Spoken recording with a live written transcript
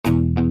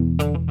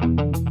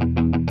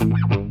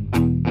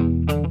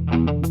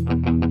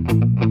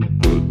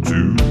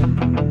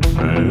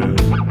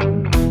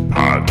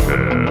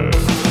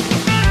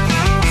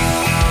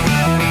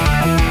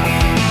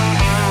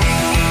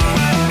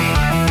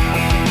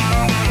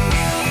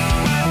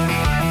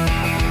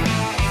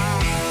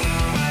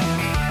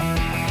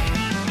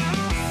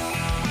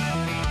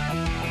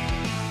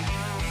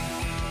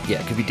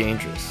be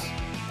dangerous.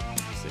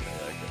 See how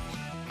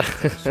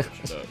that goes. Switch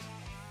it up.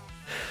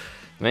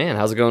 Man,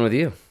 how's it going with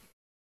you?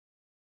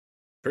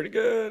 Pretty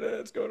good.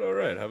 It's going all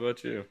right. How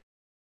about you?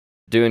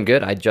 Doing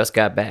good. I just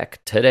got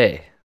back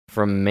today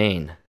from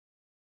Maine.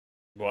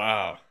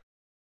 Wow.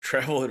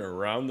 Traveling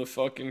around the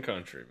fucking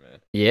country, man.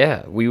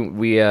 Yeah,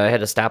 we had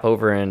to stop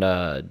over in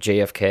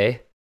JFK,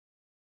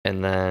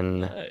 and then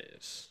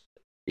Nice.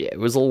 yeah, it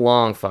was a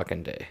long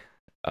fucking day.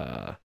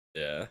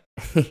 Yeah.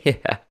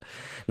 Yeah.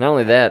 Not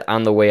only that,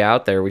 on the way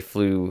out there, we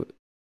flew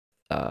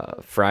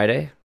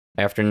Friday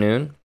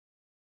afternoon,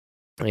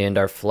 and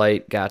our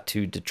flight got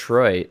to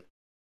Detroit.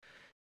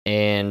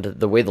 And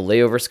the way the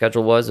layover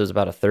schedule was, it was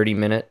about a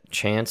 30-minute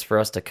chance for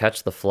us to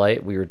catch the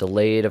flight. We were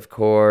delayed, of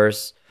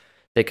course.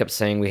 They kept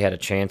saying we had a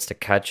chance to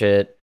catch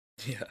it.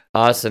 Yeah.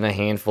 Us and a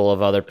handful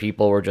of other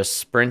people were just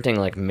sprinting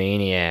like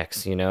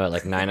maniacs, at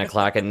like 9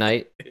 o'clock at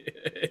night.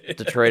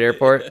 Detroit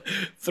Airport.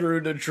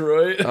 Through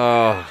Detroit.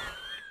 Oh.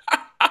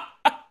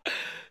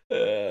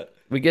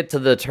 We get to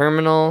the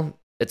terminal.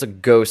 It's a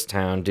ghost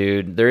town,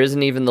 dude. There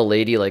isn't even the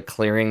lady like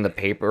clearing the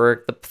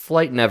paperwork. The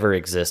flight never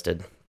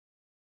existed.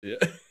 Yeah.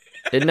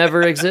 It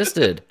never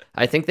existed.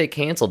 I think they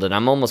canceled it.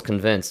 I'm almost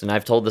convinced, and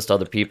I've told this to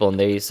other people, and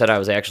they said I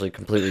was actually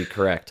completely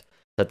correct,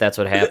 that that's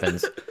what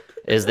happens,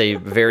 is they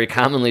very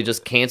commonly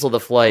just cancel the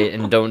flight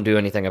and don't do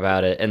anything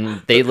about it.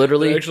 And they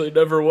literally... There actually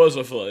never was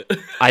a flight.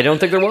 I don't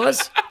think there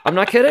was. I'm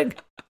not kidding.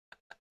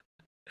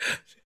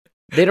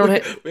 They don't...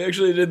 We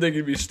actually didn't think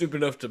you'd be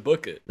stupid enough to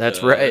book it.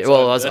 That's right.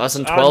 Well, us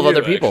and 12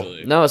 other people.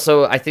 Actually. No,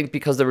 so I think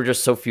because there were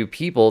just so few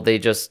people, they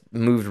just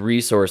moved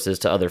resources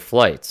to other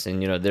flights.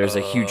 And, there's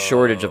a huge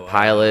shortage of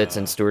pilots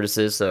and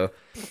stewardesses. So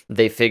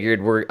they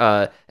figured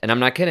and I'm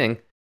not kidding,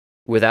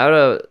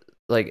 without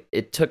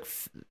it took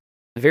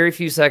very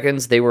few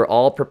seconds. They were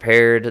all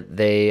prepared.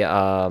 They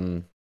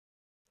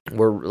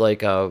were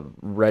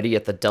ready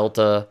at the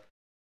Delta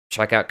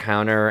checkout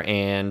counter,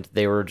 and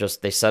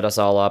they set us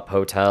all up,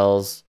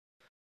 hotels,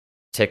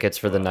 tickets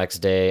for the next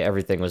day.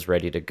 Everything was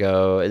ready to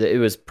go. It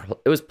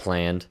was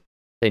planned.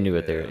 They knew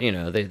what they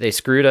were, they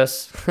screwed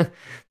us.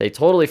 They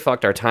totally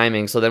fucked our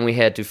timing. So then we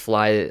had to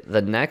fly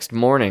the next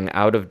morning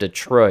out of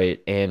Detroit,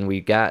 and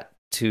we got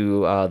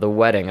to the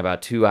wedding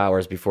about 2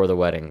 hours before the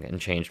wedding and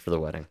changed for the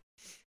wedding.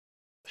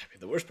 I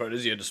mean, the worst part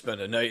is you had to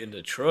spend a night in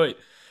Detroit.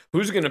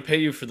 Who's going to pay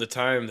you for the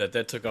time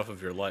that took off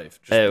of your life?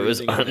 Just it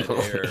was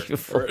unbelievable.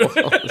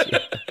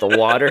 The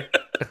water.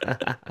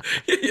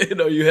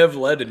 You have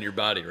lead in your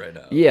body right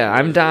now. Yeah,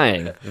 I'm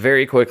dying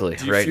very quickly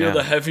right now. Do you feel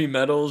the heavy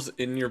metals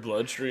in your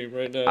bloodstream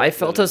right now? I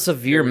felt a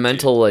severe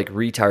mental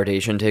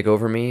retardation take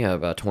over me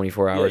about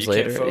 24 hours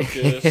later. Can't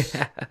focus.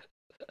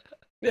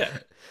 Yeah.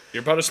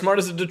 You're about as smart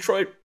as a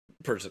Detroit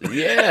person.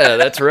 Yeah,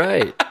 that's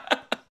right.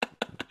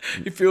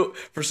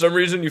 For some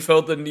reason, you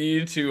felt the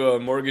need to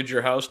mortgage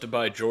your house to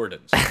buy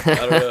Jordans.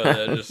 I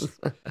don't know.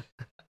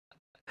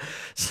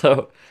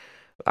 So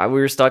we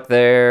were stuck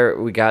there.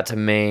 We got to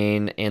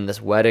Maine, and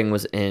this wedding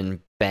was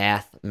in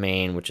Bath,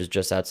 Maine, which is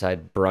just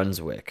outside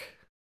Brunswick.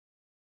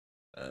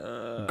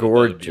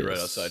 Gorgeous. Right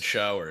outside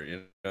Shower,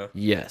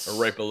 Yes.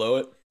 Or right below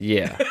it.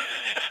 Yeah.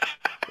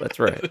 That's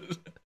right.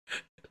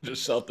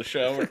 Just south the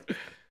Shower.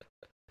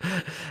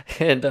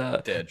 And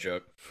dad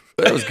joke.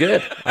 That was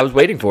good. I was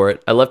waiting for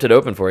it. I left it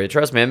open for you.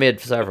 Trust me, I made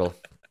several.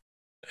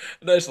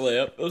 Nice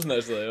layup. It was a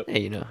nice layup.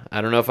 Hey, I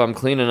don't know if I'm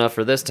clean enough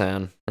for this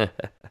town.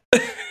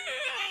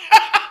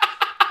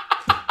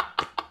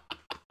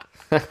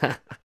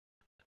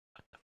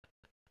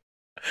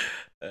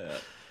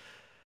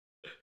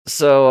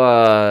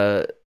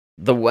 So,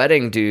 the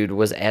wedding, dude,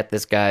 was at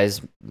this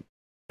guy's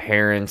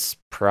parents'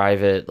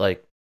 private,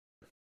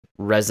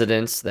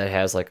 residence that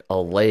has, a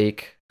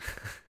lake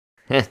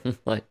and,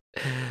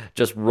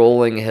 just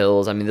rolling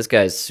hills. I mean, this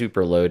guy's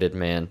super loaded,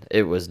 man.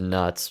 It was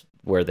nuts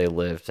where they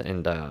lived,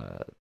 and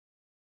the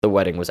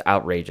wedding was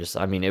outrageous.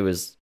 I mean, it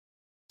was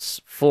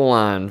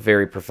full-on,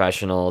 very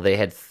professional. They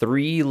had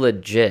 3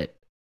 legit,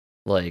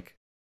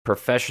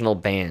 professional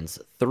bands.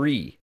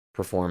 3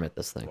 perform at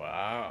this thing.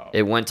 Wow.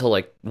 It went till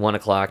 1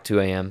 o'clock, 2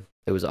 a.m.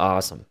 It was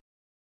awesome.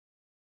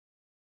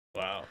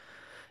 Wow.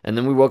 And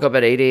then we woke up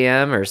at 8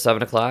 a.m. or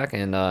 7 o'clock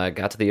and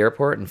got to the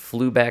airport and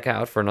flew back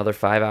out for another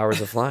 5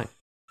 hours of flying.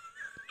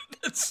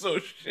 That's so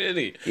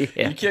shitty.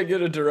 Yeah. You can't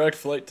get a direct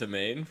flight to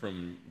Maine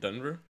from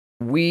Denver?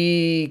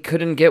 We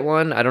couldn't get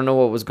one. I don't know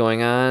what was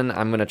going on.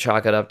 I'm going to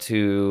chalk it up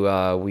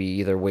to we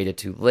either waited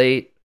too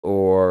late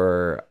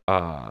or,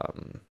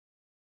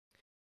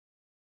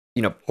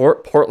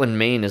 Portland,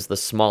 Maine is the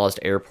smallest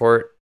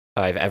airport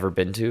I've ever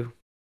been to.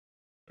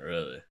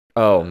 Really?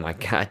 Oh, my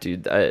God,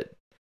 dude.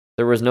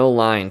 There was no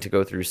line to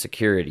go through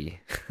security.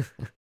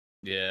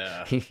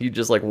 Yeah. You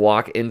just,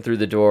 walk in through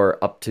the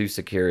door up to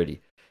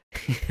security.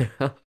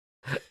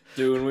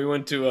 Dude, when we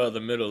went to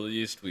the Middle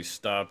East, we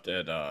stopped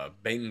at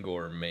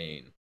Bangor,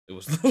 Maine. It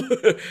was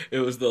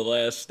the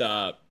last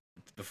stop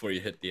before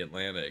you hit the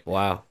Atlantic.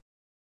 Wow.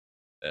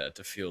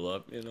 To fuel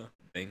up,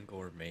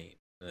 Bangor, Maine.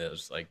 And it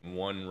was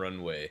 1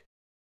 runway.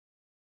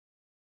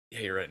 Yeah,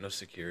 you're right. No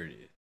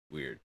security.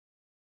 Weird.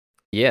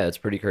 Yeah, it's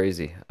pretty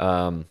crazy.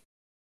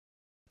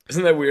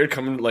 Isn't that weird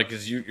coming, like,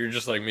 cause you're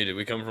just like me, dude.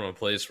 We come from a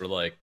place where,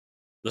 like,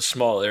 the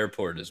small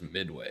airport is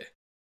Midway.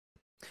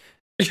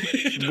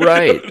 You know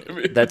Right. what I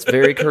mean? That's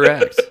very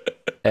correct,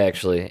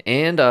 actually.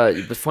 And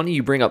it's funny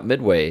you bring up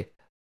Midway.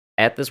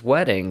 At this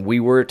wedding, we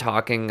were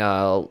talking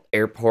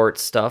airport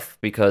stuff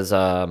because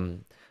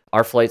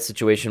our flight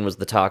situation was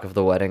the talk of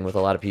the wedding with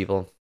a lot of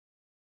people.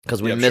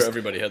 Because we Yeah, I'm missed. sure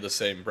everybody had the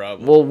same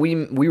problem. Well,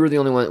 we were the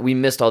only one. We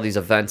missed all these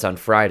events on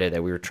Friday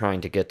that we were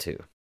trying to get to.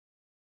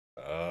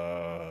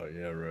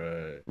 Yeah,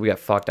 right. We got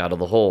fucked out of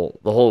the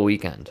whole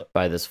weekend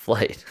by this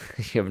flight.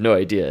 You have no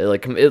idea.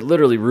 It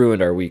literally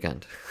ruined our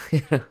weekend.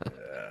 Yeah.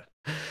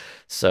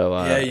 So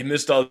Yeah, you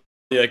missed all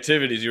the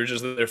activities. You were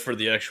just there for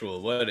the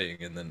actual wedding,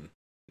 and then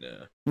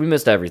yeah. we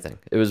missed everything.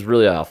 It was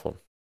really awful,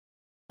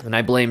 and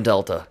I blame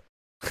Delta.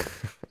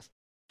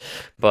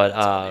 But It's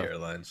on the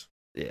airlines.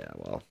 yeah,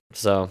 well,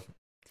 so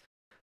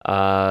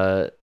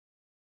the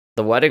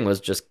wedding was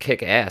just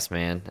kick ass,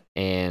 man,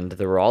 and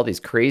there were all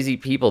these crazy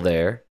people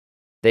there.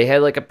 They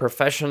had like a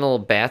professional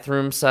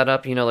bathroom set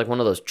up, like one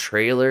of those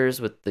trailers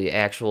with the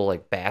actual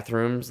like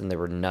bathrooms, and they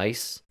were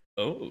nice.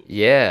 Oh.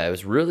 Yeah, it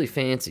was really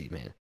fancy,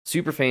 man.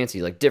 Super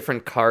fancy, like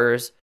different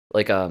cars,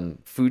 like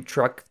food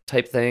truck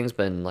type things,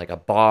 but in like a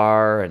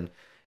bar, and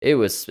it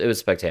was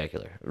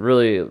spectacular.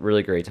 Really,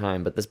 really great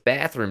time. But this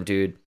bathroom,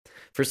 dude,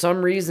 for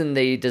some reason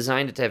they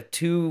designed it to have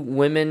 2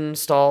 women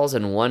stalls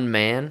and 1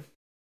 man.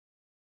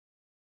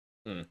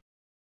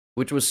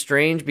 Which was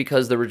strange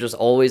because there were just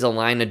always a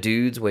line of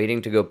dudes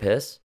waiting to go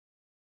piss.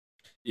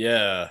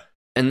 Yeah.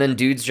 And then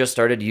dudes just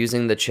started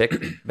using the chick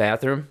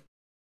bathroom.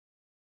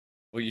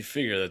 Well, you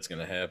figure that's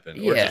gonna happen.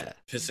 Yeah. Or just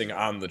pissing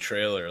on the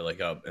trailer,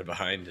 like up and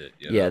behind it.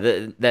 You know? Yeah,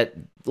 that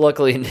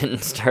luckily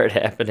didn't start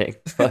happening.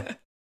 But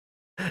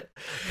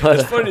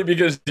it's funny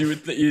because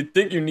you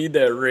think you need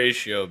that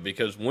ratio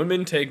because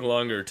women take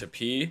longer to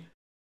pee,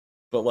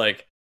 but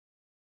like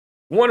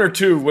 1 or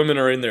 2 women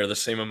are in there the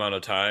same amount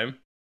of time,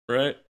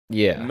 right?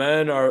 Yeah.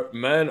 Men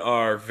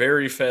are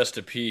very fast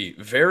to pee,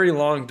 very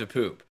long to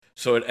poop.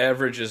 So it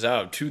averages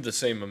out to the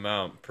same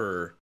amount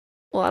per.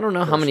 Well, I don't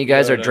know how many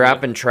guys are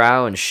dropping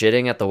trow and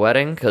shitting at the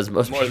wedding because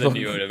most more people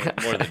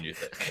than you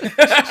think.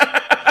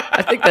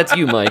 I think that's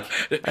you, Mike.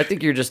 I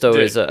think you're just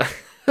always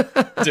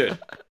dude.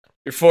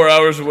 You're 4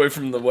 hours away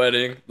from the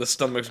wedding. The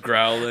stomach's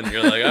growling.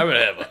 You're like,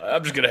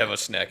 I'm just gonna have a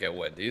snack at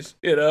Wendy's,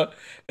 And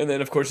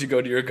then of course you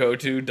go to your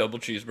go-to double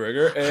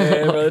cheeseburger,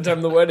 and by the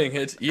time the wedding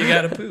hits, you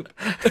gotta poop.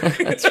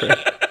 That's right.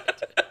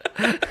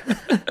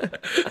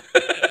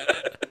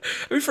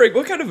 I mean, Frank,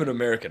 what kind of an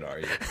American are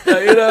you?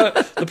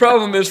 The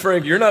problem is,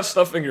 Frank, you're not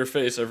stuffing your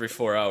face every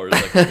 4 hours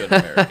like a good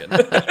American.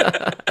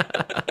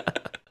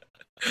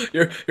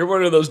 You're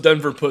one of those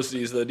Denver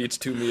pussies that eats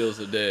 2 meals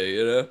a day,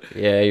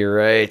 Yeah, you're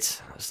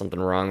right. There's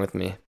something wrong with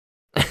me.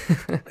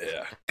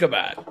 Yeah, come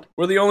on.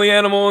 We're the only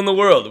animal in the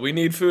world. We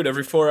need food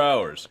every 4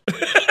 hours.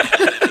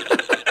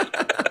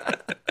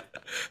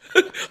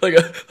 like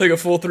a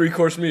full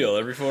 3-course meal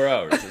every 4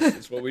 hours.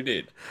 It's what we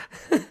need.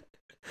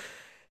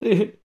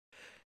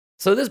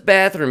 So this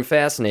bathroom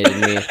fascinated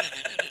me.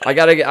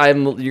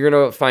 You're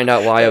gonna find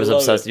out why I was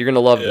obsessed. You're gonna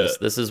love this.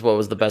 This is what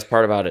was the best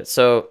part about it.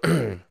 So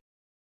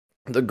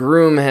the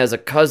groom has a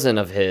cousin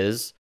of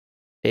his,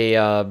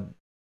 a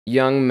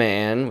young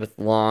man with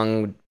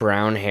long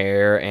brown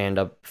hair and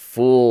a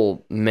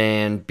full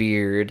man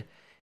beard,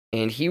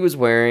 and he was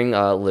wearing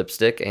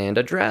lipstick and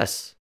a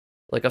dress,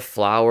 like a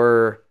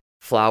flowery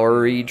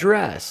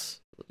dress.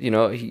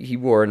 He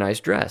wore a nice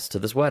dress to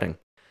this wedding.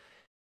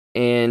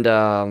 And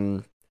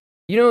the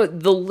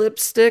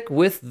lipstick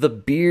with the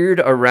beard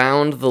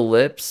around the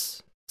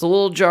lips, it's a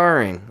little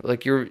jarring.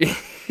 Like you're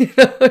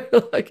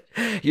what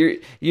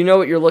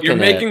you're looking at. You're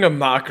making a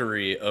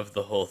mockery of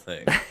the whole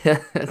thing.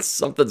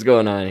 Something's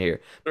going on here.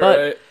 But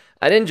right.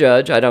 I didn't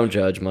judge. I don't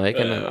judge, Mike,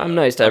 and I'm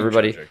nice to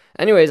everybody. Judging.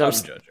 Anyways,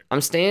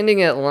 I'm standing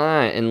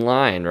in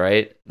line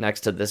right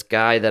next to this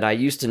guy that I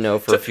used to know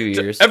for a few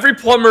years. Every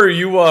plumber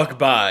you walk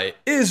by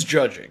is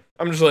judging.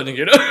 I'm just letting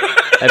you know.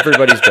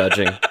 Everybody's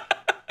judging.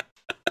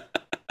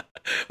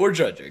 We're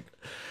judging.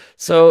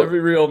 So every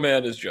real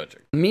man is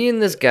judging. Me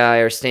and this guy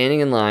are standing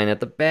in line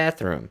at the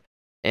bathroom,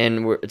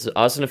 and it's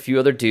us and a few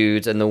other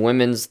dudes, and the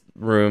women's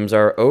rooms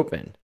are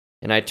open.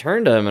 And I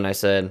turned to him and I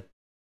said,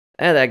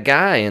 "Hey, that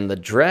guy in the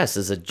dress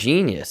is a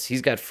genius.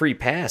 He's got free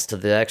pass to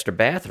the extra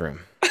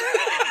bathroom."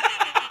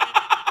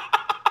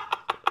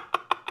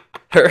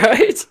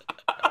 Right?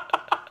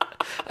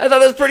 I thought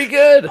that was pretty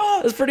good.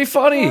 That's pretty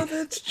funny. Oh,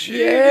 that's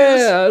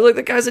genius. Yeah, I was like,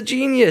 the guy's a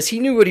genius. He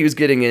knew what he was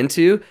getting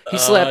into. He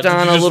slapped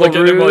on a little look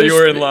at him while you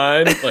ruse. were in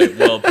line? Like,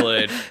 well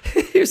played.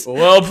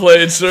 Well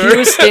played, sir. He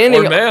was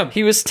standing. Or ma'am.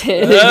 He was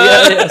standing.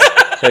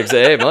 Yes. Like,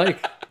 say, hey,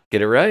 Mike,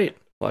 get it right.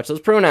 Watch those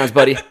pronouns,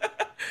 buddy.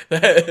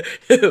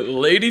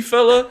 Lady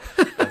fella,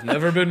 I've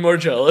never been more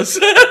jealous.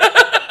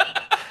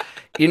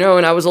 And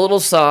I was a little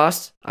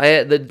sauced.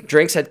 The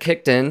drinks had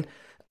kicked in.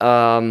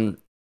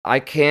 I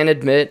can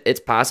admit it's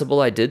possible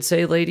I did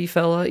say lady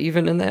fella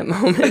even in that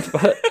moment,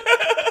 but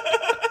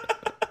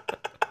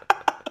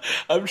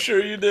I'm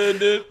sure you did,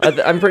 dude.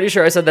 I'm pretty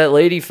sure I said that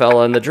lady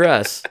fella in the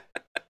dress.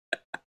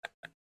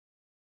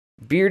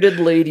 bearded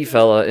lady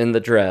fella in the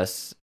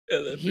dress.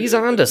 Yeah, He's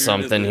onto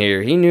something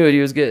here. He knew what he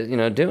was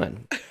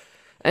doing.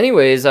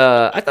 Anyways,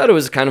 I thought it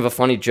was kind of a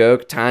funny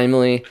joke,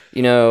 timely,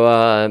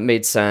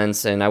 made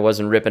sense, and I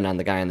wasn't ripping on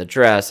the guy in the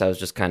dress. I was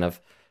just kind of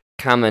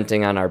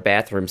commenting on our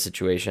bathroom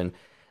situation.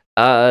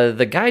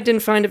 The guy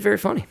didn't find it very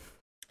funny.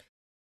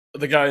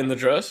 The guy in the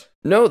dress?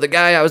 No, the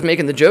guy I was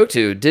making the joke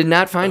to did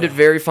not find it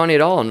very funny at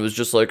all, and was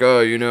just like,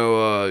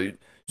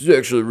 he's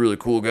actually a really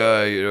cool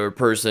guy or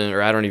person,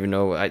 or I don't even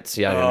know. I don't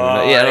even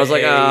know. Yeah, and I was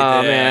like,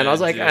 oh man, I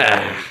was like,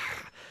 ah.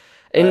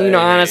 And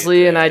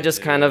honestly, and I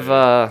just kind of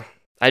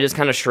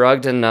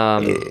shrugged and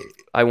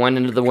I went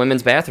into the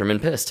women's bathroom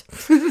and pissed.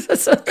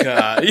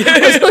 God,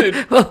 yeah,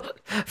 like, well,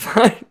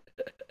 fine.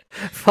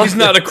 He's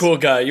not a cool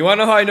guy. You want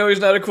to know how I know he's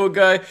not a cool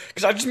guy?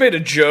 Because I just made a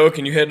joke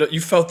and you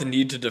felt the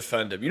need to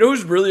defend him. You know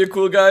who's really a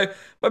cool guy?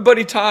 My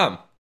buddy Tom.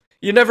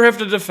 You never have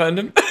to defend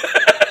him.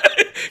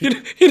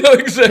 you know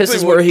exactly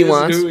Pisses where he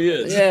wants. Who he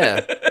is.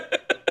 Yeah.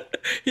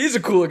 He's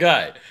a cool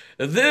guy.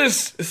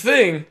 This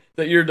thing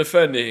that you're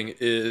defending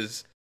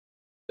is,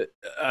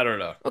 I don't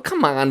know. Well,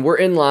 come on. We're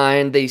in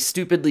line. They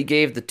stupidly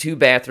gave the 2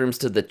 bathrooms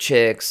to the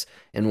chicks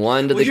and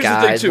 1 to the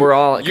guys. We're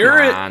all,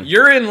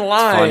 you're in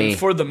line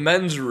for the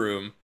men's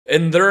room.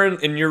 And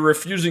you're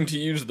refusing to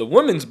use the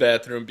women's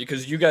bathroom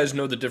because you guys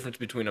know the difference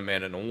between a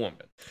man and a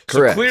woman.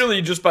 Correct. So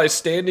clearly, just by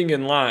standing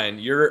in line,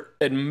 you're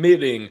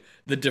admitting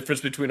the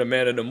difference between a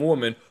man and a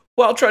woman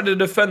while trying to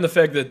defend the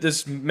fact that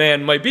this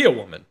man might be a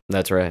woman.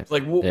 That's right.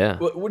 Like, what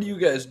are you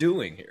guys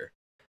doing here?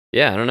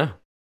 Yeah, I don't know.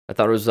 I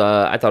thought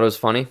it was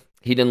funny.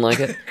 He didn't like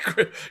it.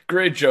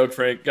 Great joke,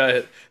 Frank.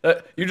 Go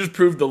ahead. You just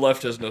proved the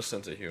left has no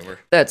sense of humor.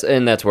 That's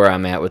where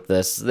I'm at with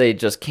this. They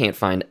just can't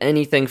find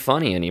anything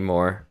funny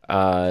anymore.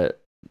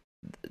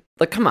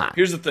 Like, come on.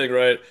 Here's the thing,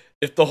 right?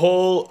 If a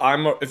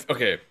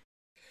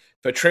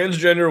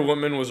transgender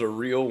woman was a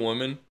real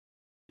woman,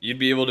 you'd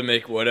be able to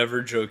make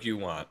whatever joke you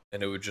want,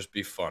 and it would just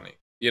be funny.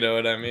 You know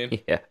what I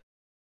mean? Yeah.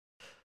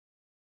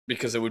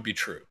 Because it would be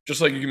true.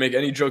 Just like you can make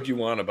any joke you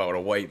want about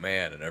a white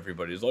man, and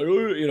everybody's like,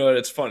 oh,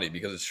 it's funny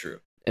because it's true.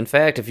 In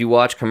fact, if you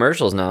watch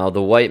commercials now,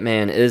 the white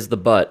man is the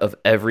butt of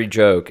every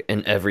joke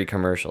in every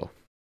commercial.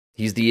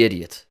 He's the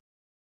idiot.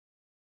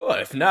 Well,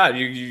 if not,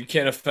 you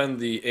can't offend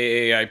the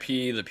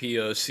AAIP, the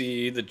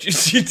POC, the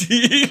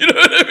GCD. You know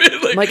what I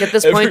mean? Like, Mike, at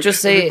this point,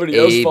 just say A,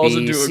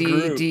 B,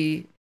 C,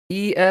 D,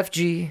 E, F,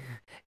 G,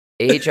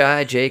 H,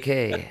 I, J,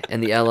 K,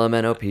 and the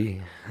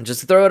LMNOP.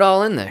 Just throw it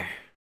all in there.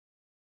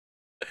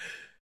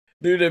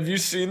 Dude, have you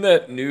seen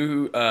that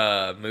new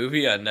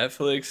movie on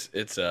Netflix?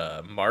 It's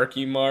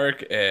Marky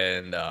Mark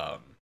and the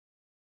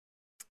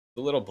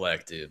little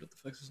black dude. What the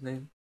fuck's his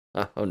name?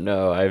 Oh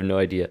no, I have no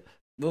idea.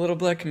 The little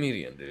black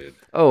comedian, dude.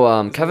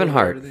 Oh, Kevin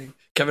Hart.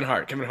 Kevin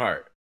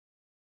Hart.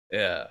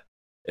 Yeah.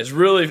 It's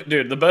really,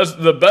 dude, the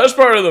best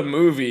part of the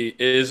movie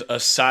is a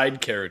side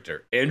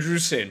character. Andrew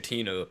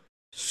Santino.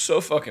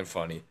 So fucking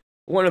funny.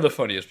 One of the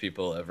funniest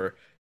people ever.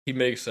 He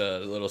makes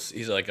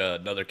he's like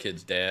another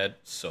kid's dad.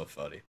 So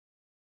funny.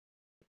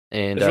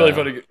 And it's really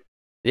funny.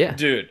 Yeah.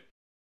 Dude.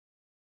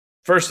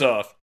 First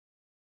off,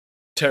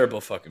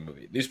 terrible fucking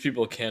movie. These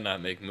people cannot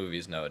make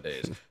movies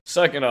nowadays.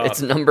 Second off, it's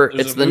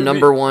the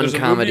number one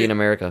comedy in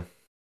America.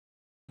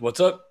 What's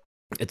up?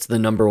 It's the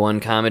number one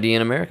comedy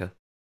in America.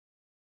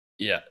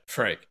 Yeah,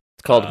 Frank.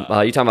 It's called.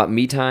 You talking about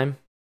Me Time?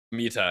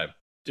 Me Time,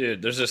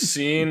 dude. There's a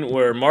scene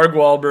where Mark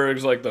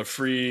Wahlberg's like the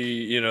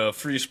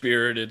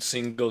free-spirited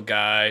single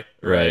guy,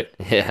 right?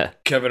 Yeah.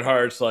 Kevin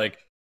Hart's like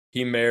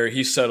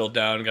he settled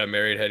down, got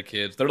married, had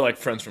kids. They're like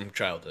friends from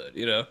childhood,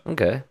 you know?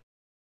 Okay.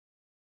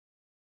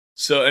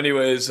 So,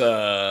 anyways,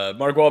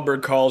 Mark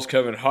Wahlberg calls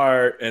Kevin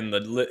Hart, and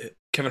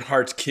Kevin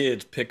Hart's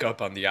kids pick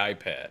up on the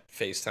iPad,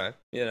 FaceTime,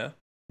 you know?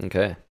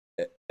 Okay.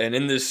 And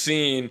in this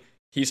scene,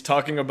 he's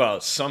talking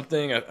about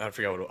something. I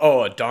forgot what it was.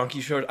 Oh, a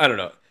donkey show? I don't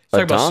know. He's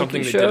talking about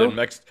something they did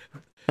in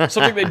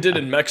something they did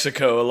in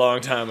Mexico a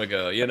long time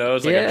ago, you know?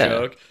 It's like a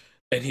joke.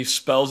 And he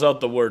spells out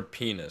the word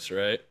penis,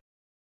 right?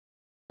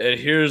 And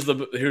here's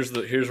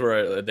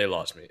where they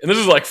lost me. And this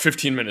is like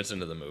 15 minutes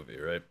into the movie,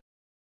 right?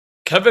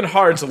 Kevin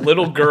Hart's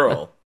little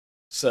girl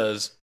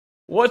says,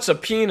 "What's a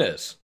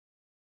penis?"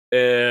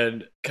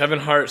 And Kevin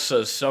Hart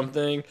says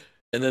something,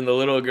 and then the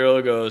little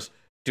girl goes,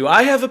 "Do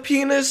I have a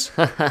penis?"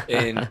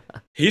 And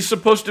he's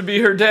supposed to be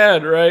her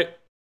dad, right?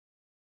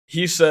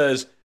 He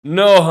says,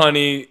 "No,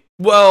 honey.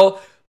 Well,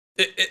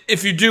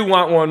 if you do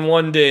want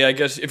one day, I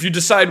guess, if you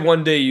decide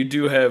one day you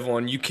do have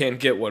one, you can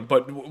get one,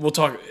 but we'll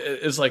talk."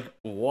 It's like,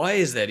 why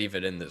is that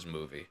even in this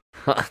movie?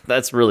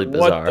 That's really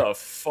bizarre. What the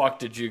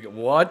fuck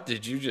what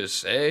did you just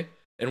say?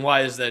 And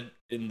why is that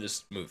in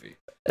this movie?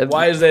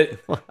 Why is that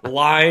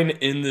line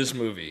in this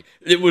movie?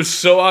 It was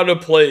so out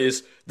of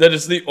place that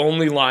it's the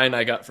only line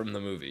I got from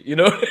the movie. You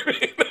know what I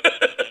mean?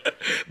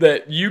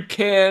 That you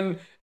can,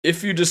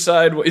 if you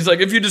decide, he's like,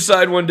 if you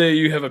decide one day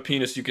you have a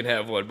penis, you can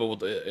have one.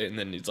 But and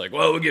then he's like,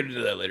 well, we'll get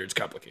into that later. It's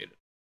complicated.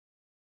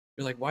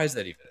 You're like, why is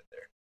that even in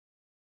there?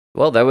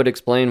 Well, that would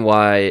explain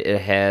why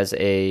it has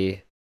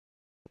a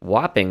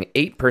whopping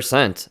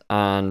 8%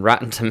 on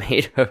Rotten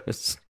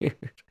Tomatoes.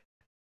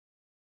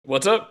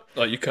 What's up?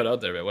 Oh, you cut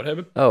out there, man. What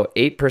happened? Oh,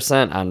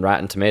 8% on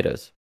Rotten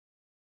Tomatoes.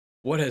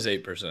 What has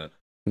 8%?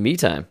 Me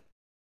Time.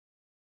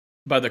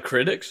 By the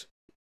critics?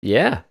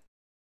 Yeah.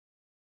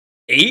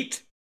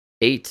 8?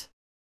 8.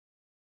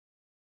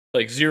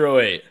 Like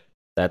 0.8.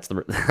 That's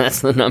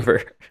the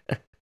number.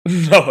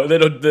 No, they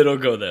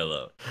don't go that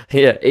low.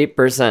 Yeah,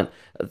 8%.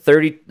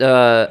 30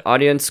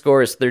 audience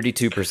score is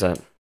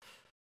 32%.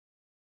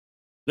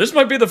 This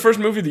might be the first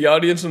movie the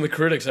audience and the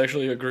critics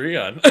actually agree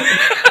on.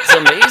 It's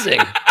amazing.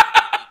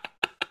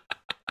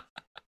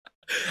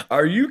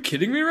 Are you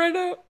kidding me right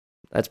now?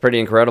 That's pretty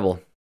incredible.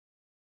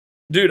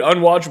 Dude,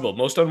 unwatchable.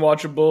 Most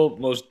unwatchable,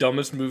 most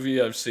dumbest movie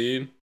I've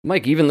seen.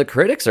 Mike, even the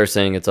critics are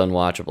saying it's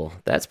unwatchable.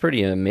 That's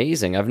pretty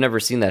amazing. I've never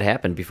seen that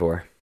happen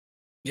before.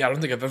 Yeah, I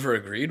don't think I've ever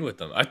agreed with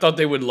them. I thought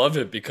they would love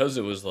it because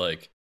it was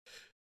like,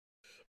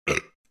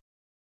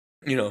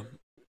 you know,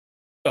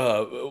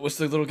 what's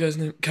the little guy's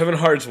name? Kevin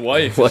Hart's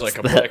wife is like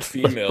a black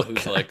female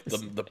who's like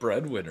the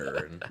breadwinner,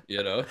 and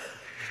you know.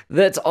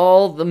 That's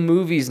all the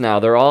movies now.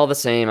 They're all the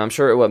same. I'm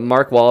sure. What,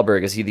 Mark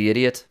Wahlberg, is he the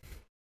idiot?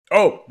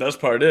 Oh, best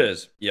part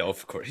is, yeah,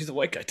 of course, he's a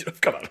white guy.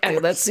 Dude. Come on, of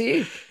course. Let's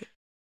see.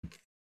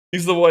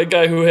 He's the white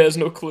guy who has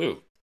no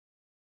clue.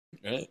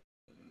 Right?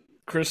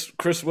 Chris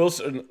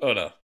Wilson. Oh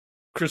no,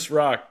 Chris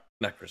Rock.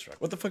 Not Chris Rock.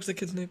 What the fuck's that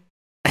kid's name?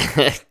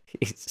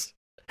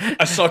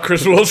 I saw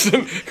Chris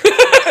Wilson.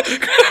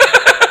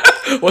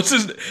 What's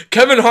his?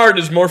 Kevin Hart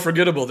is more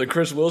forgettable than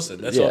Chris Wilson.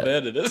 That's how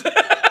bad it is.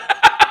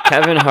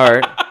 Kevin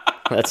Hart.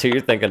 That's who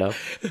you're thinking of.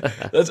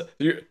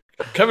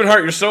 Kevin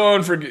Hart.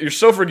 You're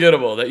so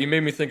forgettable that you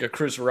made me think of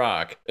Chris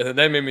Rock, and then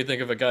that made me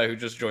think of a guy who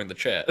just joined the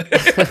chat.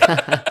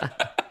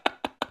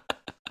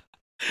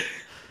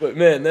 But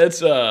man,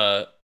 that's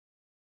a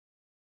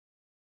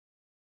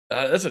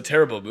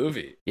terrible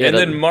movie. Yeah, and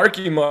then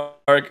Marky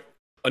Mark,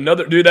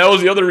 another dude. That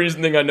was the other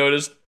thing I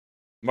noticed.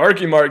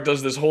 Marky Mark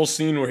does this whole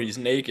scene where he's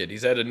naked.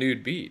 He's at a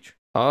nude beach.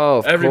 Oh,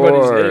 of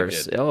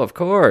course. Naked. Oh, of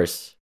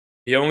course.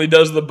 He only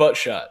does the butt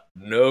shot,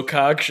 no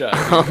cock shot.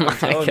 Oh my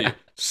God. You,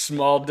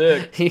 small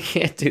dick. He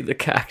can't do the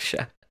cock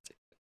shot.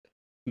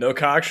 No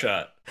cock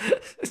shot.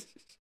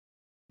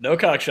 No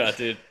cock shot,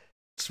 dude.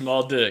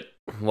 Small dick.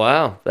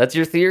 Wow, that's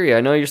your theory.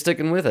 I know you're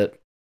sticking with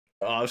it.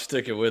 Oh, I'm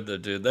sticking with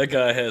it, dude. That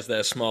guy has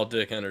that small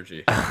dick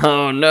energy.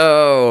 Oh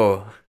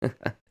no.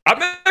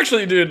 I'm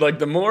actually, dude, like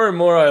the more and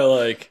more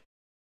I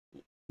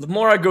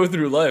go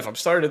through life, I'm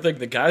starting to think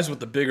the guys with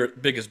the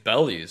biggest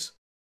bellies,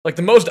 like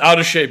the most out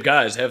of shape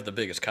guys, have the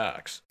biggest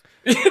cocks.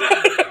 You know what I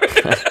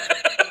mean?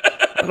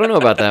 I don't know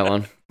about that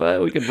one,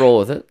 but we could roll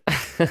with it.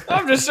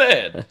 I'm just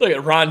saying. Look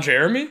at Ron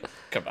Jeremy.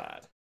 Come on.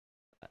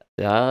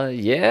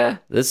 Yeah,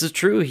 this is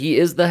true. He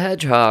is the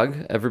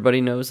hedgehog.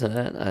 Everybody knows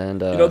that.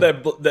 And you know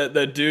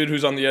that dude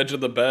who's on the edge of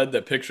the bed.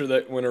 That picture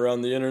that went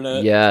around the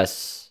internet.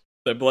 Yes.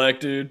 That black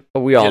dude. Oh,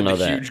 we all know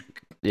that.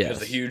 He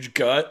has a huge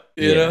gut.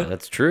 You know.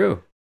 That's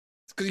true.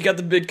 It's because you got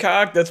the big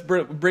cock. That's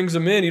brings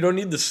him in. You don't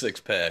need the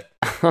 6-pack.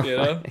 You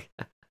know.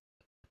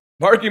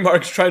 Marky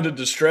Mark's trying to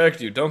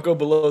distract you. Don't go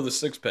below the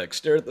 6-pack.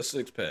 Stare at the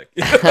 6-pack.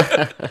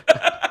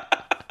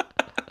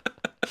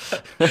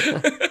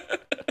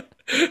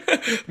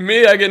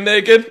 Me, I get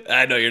naked.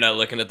 I know you're not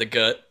looking at the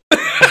gut.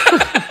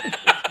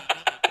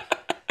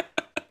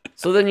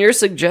 So then you're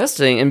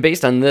suggesting, and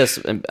based on this,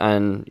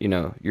 on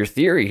your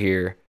theory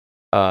here,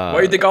 why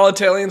do you think all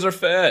Italians are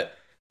fat?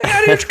 They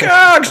got huge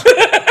cocks.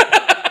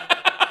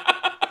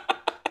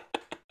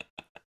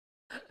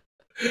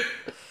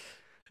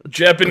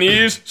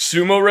 Japanese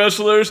sumo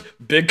wrestlers,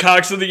 big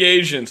cocks of the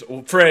Asians.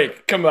 Well,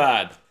 Frank, come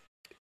on.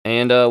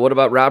 And what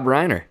about Rob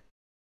Reiner?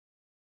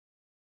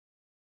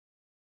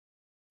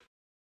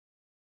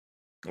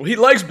 Well, he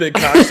likes big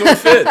cocks, so it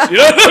fits. You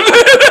know what I'm saying?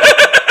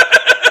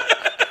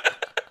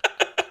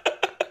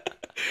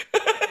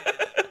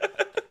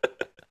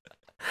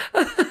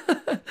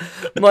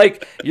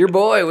 Mike, your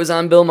boy was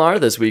on Bill Maher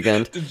this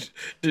weekend.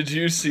 Did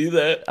you see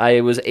that?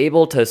 I was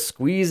able to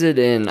squeeze it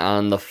in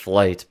on the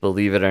flight,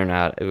 believe it or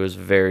not. It was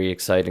very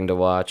exciting to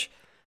watch.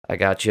 I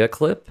got you a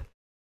clip.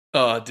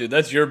 Oh, dude,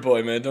 that's your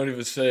boy, man. Don't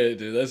even say it,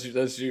 dude.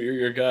 That's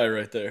your guy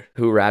right there.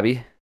 Who,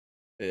 Robbie?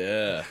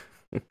 Yeah.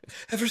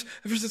 Ever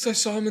since I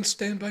saw him in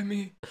Stand By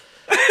Me.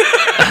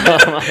 Oh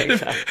my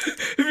God.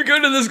 If you go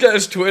to this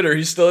guy's Twitter,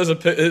 he still has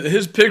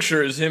his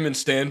picture is him in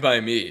Stand By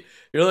Me.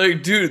 You're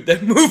like, dude,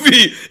 that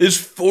movie is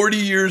 40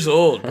 years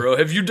old, bro.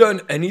 Have you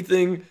done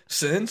anything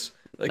since?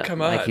 Like, come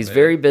on. He's man.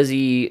 very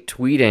busy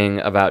tweeting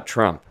about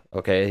Trump.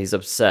 Okay, he's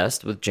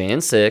obsessed with Jan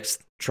 6th,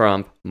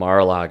 Trump,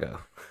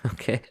 Mar-a-Lago.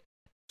 Okay.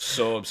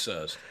 So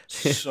obsessed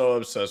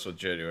with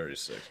January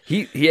 6th.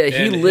 He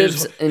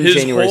lives in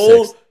January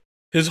 6th.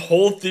 His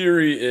whole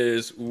theory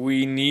is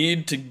we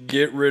need to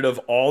get rid of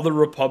all the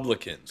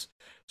Republicans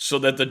so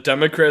that the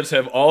Democrats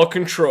have all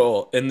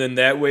control, and then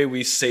that way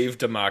we save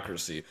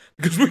democracy.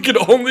 Because we can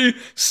only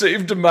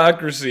save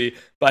democracy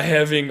by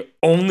having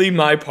only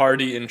my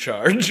party in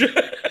charge.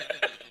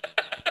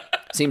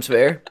 Seems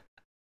fair.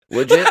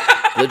 Legit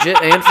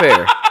and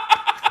fair.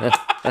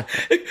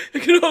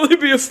 It can only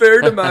be a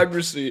fair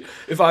democracy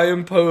if I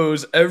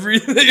impose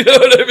everything, you know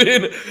what I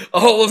mean?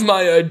 All of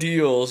my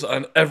ideals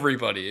on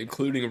everybody,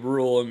 including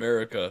rural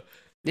America.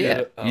 Yeah,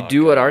 you Oh,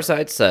 do what God. our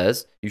side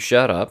says. You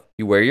shut up.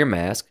 You wear your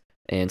mask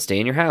and stay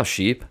in your house,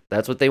 sheep.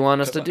 That's what they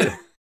want us to do.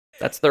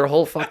 That's their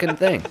whole fucking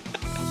thing.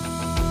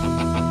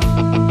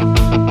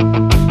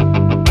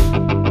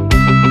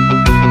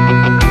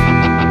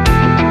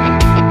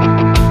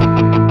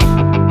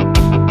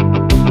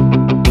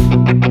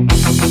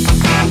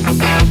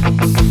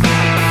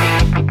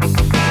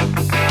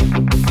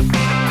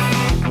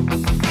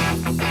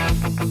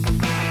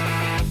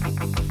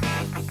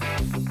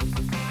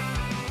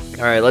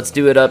 All right, let's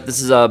do it up. This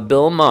is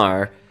Bill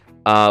Maher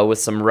with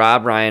some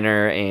Rob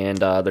Reiner, and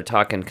they're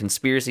talking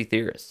conspiracy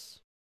theorists.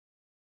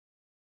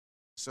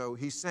 So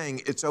he's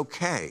saying it's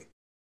okay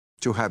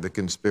to have a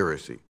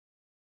conspiracy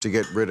to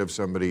get rid of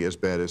somebody as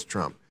bad as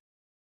Trump.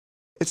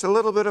 It's a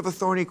little bit of a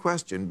thorny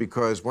question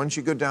because once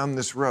you go down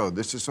this road,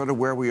 this is sort of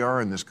where we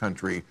are in this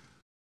country.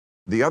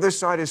 The other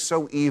side is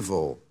so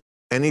evil,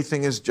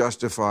 anything is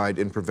justified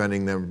in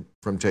preventing them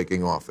from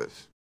taking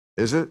office.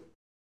 Is it?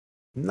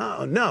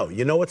 No.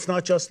 You know what's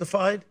not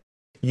justified?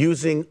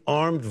 Using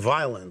armed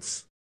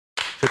violence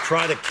to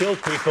try to kill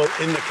people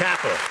in the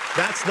Capitol.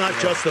 That's not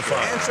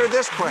justified. Answer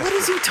this question. What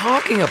is he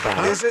talking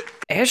about? Is it?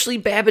 Ashley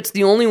Babbitt's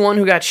the only one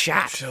who got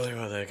shot. Tell you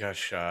what, they got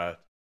shot.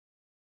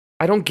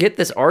 I don't get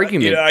this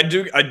argument. Yeah,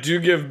 I do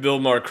give Bill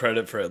Maher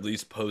credit for at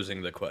least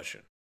posing the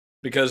question,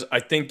 because I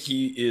think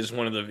he's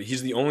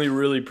the only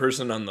really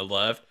person on the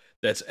left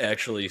that's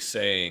actually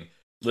saying,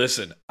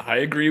 listen, I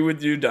agree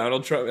with you,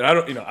 Donald Trump, and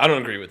I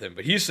don't agree with him,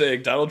 but he's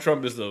saying Donald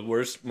Trump is the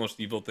worst, most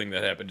evil thing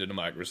that happened to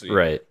democracy.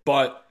 Right.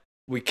 But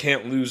we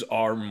can't lose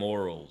our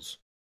morals.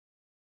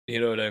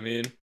 You know what I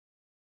mean?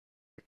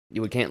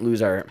 We can't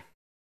lose our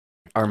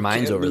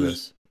minds can't over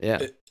lose- this.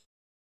 Yeah.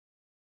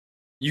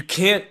 You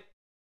can't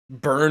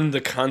burn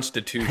the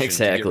Constitution to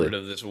Exactly. get rid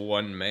of this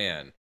one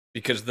man,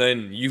 because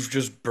then you've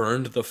just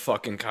burned the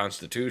fucking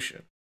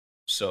Constitution.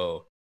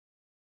 So,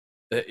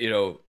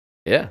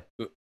 Yeah.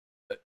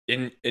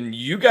 and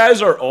you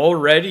guys are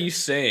already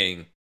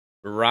saying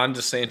Ron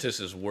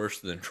DeSantis is worse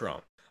than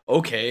Trump.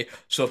 Okay,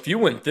 so if you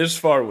went this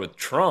far with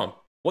Trump,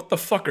 what the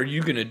fuck are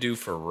you gonna do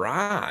for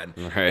Ron?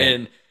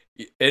 Right.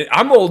 And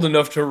I'm old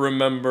enough to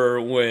remember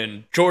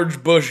when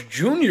George Bush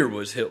Jr.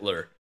 was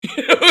Hitler.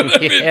 You know what I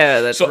mean?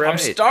 Yeah, that's so right. I'm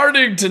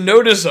starting to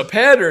notice a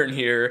pattern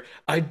here.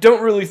 I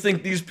don't really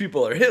think these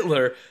people are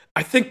Hitler.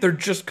 I think they're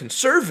just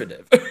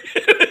conservative.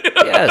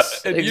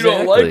 Yes, and exactly. you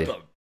don't like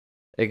them.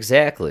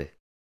 Exactly.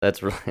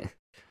 That's right.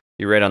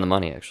 You're right on the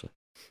money, actually.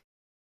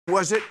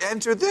 Was it?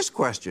 Answer this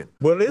question.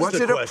 What is was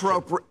the it question?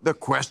 appropriate? The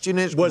question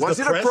is, Was was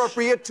the it press-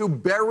 appropriate to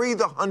bury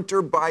the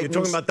Hunter Biden? You're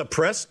talking about the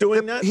press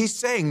doing that? He's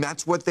saying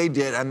that's what they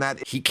did, and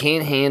that He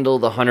can't handle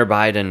the Hunter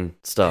Biden You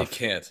stuff.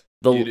 can't.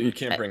 The- You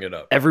can't bring it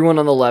up. Everyone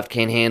on the left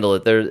can't handle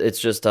it. It's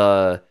just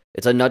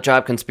it's a nut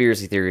job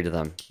conspiracy theory to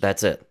them.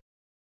 That's it.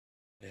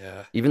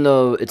 Yeah. Even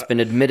though it's been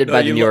admitted No,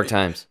 by the you New York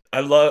Times.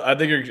 I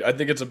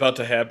think it's about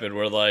to happen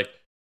where like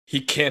he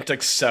can't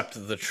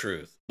accept the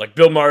truth. Like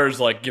Bill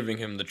Maher's like giving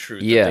him the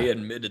truth. Yeah. That they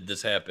admitted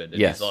this happened.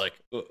 And Yes. he's like,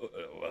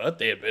 what?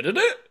 They admitted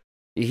it?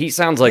 He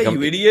sounds like Hey,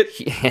 you idiot.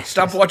 Yeah.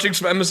 Stop watching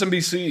some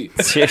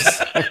MSNBC.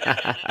 Seriously.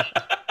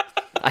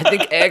 I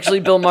think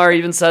actually Bill Maher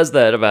even says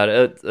that about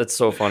it. It's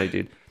so funny,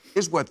 dude.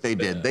 is what they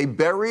did. They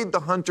buried the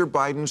Hunter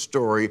Biden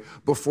story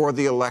before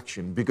the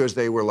election because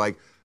they were like,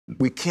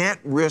 we can't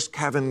risk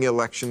having the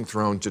election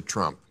thrown to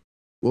Trump.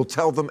 We'll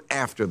tell them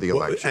after the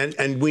election.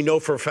 And we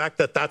know for a fact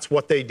that that's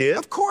what they did?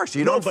 Of course,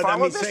 you no, don't but follow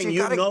I mean, this. saying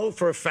You gotta- know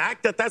for a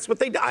fact that that's what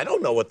they did. I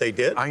don't know what they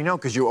did. I know,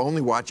 because you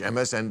only watch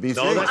MSNBC.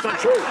 No, that's not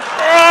true. Oh,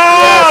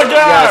 God!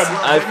 Yes,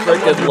 I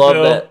freaking you, love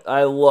Bill. that.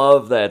 I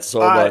love that so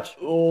much.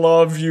 I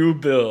love you,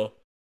 Bill.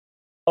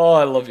 Oh,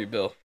 I love you,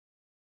 Bill.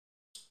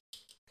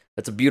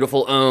 That's a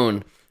beautiful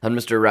own on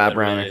Mr. Rob That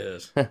really Reiner.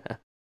 is. How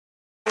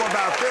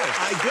about this?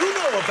 I do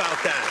know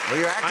about that. Well,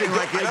 you're acting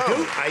like you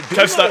know. I do Can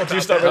I know stop? about Can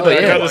you stop that. right there? Oh,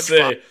 I yeah. gotta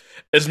say,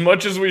 as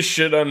much as we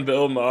shit on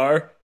Bill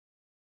Maher,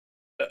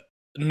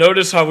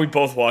 notice how we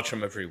both watch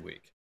him every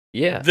week.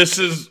 Yeah. This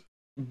is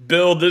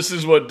Bill. This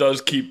is what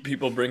does keep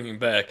people bringing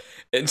back.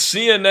 And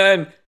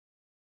CNN,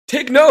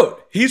 take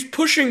note. He's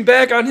pushing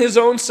back on his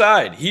own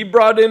side. He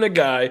brought in a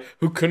guy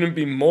who couldn't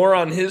be more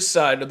on his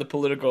side of the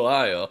political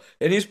aisle,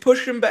 and he's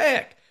pushing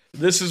back.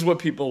 This is what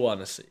people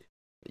want to see.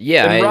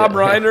 Yeah. And Rob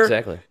Reiner,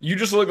 Exactly. you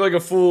just look like a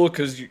fool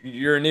because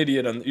you're an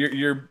idiot.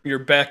 You're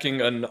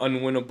backing an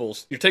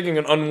unwinnable. You're taking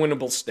an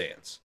unwinnable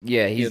stance.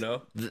 Yeah. He's, You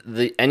know?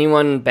 the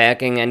anyone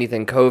backing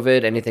anything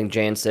COVID, anything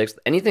Jan 6th,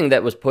 anything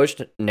that was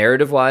pushed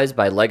narrative-wise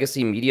by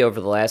legacy media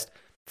over the last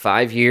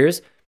 5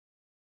 years,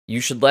 you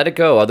should let it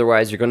go.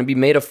 Otherwise, you're going to be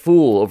made a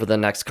fool over the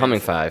next coming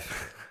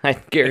 5. I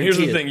guarantee And here's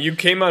the it. thing: you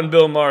came on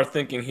Bill Maher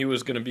thinking he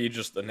was going to be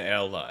just an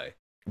ally.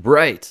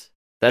 Right.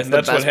 That's And the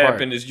that's best what part.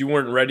 happened is you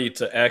weren't ready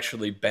to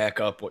actually back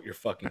up what you're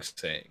fucking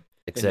saying.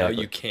 And now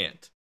Exactly. you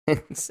can't.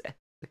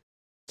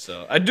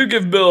 So I do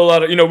give Bill a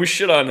lot of, we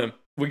shit on him.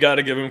 We got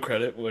to give him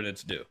credit when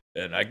it's due.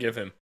 And I give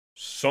him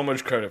So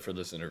much credit for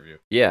this interview.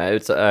 Yeah,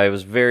 I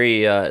was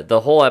very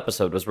the whole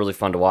episode was really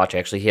fun to watch.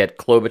 Actually, he had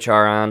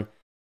Klobuchar on,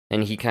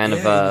 and he kind of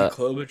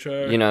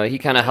Klobuchar. he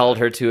kind of held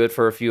her to it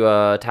for a few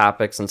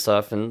topics and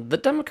stuff. And the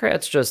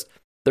Democrats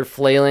they're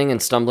flailing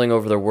and stumbling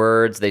over their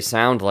words. They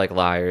sound like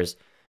liars,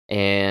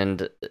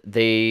 and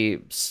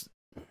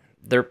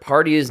their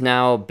party is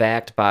now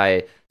backed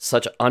by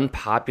such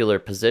unpopular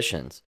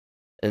positions,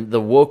 and the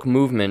woke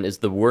movement is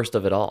the worst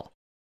of it all.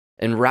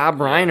 And Rob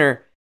Reiner,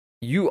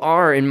 you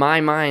are, in my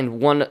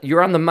mind,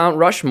 you're on the Mount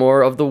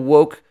Rushmore of the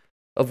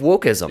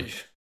wokeism.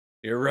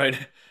 You're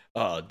right.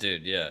 Oh,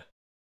 dude, yeah.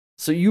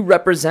 So you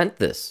represent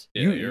this.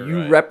 Yeah,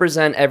 you right.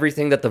 represent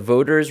everything that the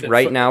voters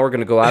right now are going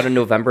to go out in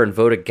November and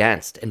vote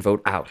against and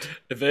vote out.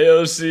 If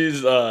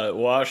AOC's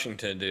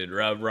Washington, dude,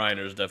 Rob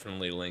Reiner's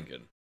definitely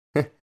Lincoln.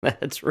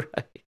 That's right.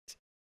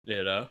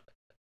 You know?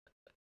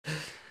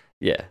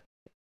 Yeah,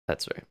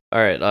 that's right. All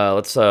right,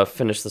 let's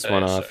finish this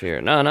one off sorry.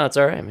 here. No, it's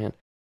all right, man.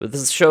 But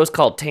this show is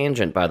called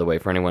Tangent, by the way,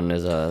 for anyone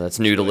that's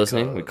new to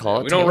listening. We call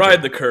it. We don't Tangent.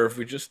 ride the curve;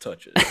 we just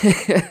touch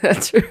it.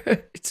 That's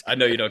right. I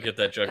know you don't get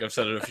that joke. I've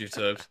said it a few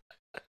times.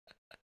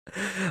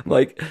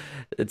 Mike,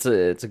 it's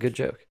a good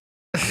joke.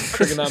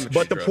 Trigonometry.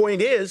 But the bro.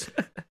 point is,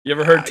 You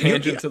ever heard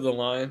tangent to the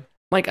line?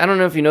 Mike, I don't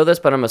know if you know this,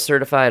 but I'm a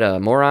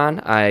certified moron.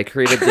 I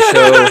created the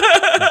show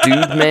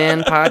Dude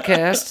Man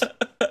Podcast.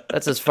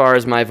 That's as far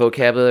as my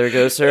vocabulary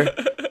goes, sir.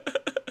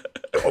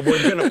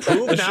 we're going to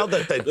prove now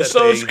that The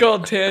show's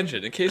called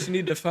Tangent, in case you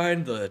need to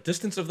find the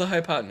distance of the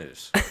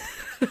hypotenuse.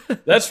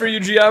 That's for you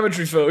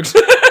geometry folks.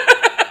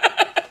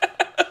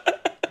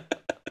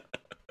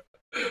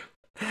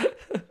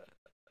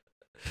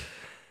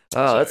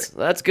 Oh,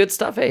 that's good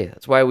stuff. Hey,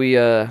 that's why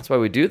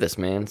we do this,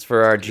 man. It's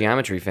for our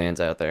geometry fans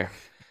out there.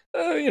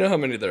 You know how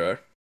many there are.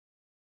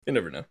 You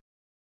never know.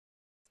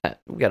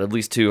 We got at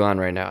least 2 on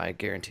right now, I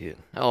guarantee it.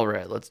 All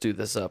right, let's do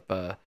this up.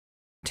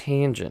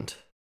 Tangent.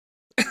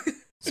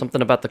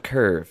 Something about the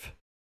curve.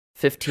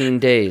 15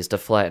 days to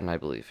flatten, I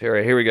believe.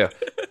 Here we go.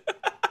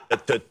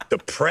 the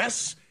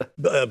press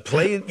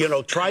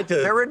tried to.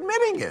 They're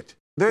admitting it.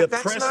 The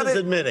press is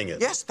admitting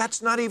it. Yes,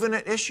 that's not even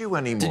an issue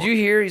anymore. Did you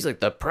hear? He's like,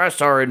 the press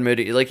are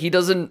admitting. Like, he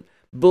doesn't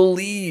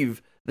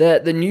believe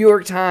that the New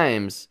York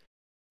Times,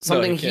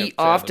 something he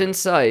often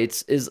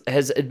cites,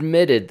 has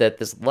admitted that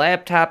this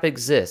laptop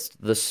exists.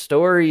 The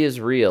story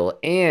is real,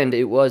 and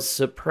it was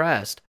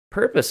suppressed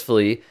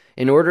purposefully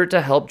in order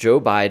to help Joe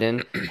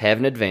Biden have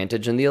an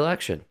advantage in the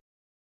election.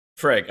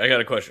 Frank, I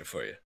got a question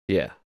for you.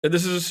 Yeah.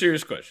 This is a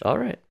serious question. All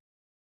right.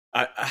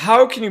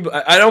 How can you...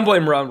 I don't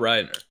blame Rob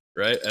Reiner,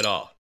 right, at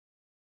all.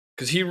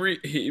 Because he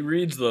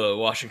reads the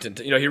Washington...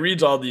 he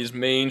reads all these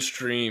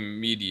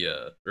mainstream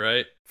media,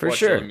 right? For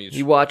sure.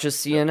 He watches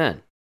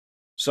CNN.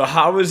 So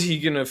how is he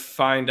going to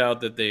find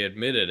out that they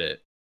admitted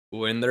it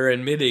when they're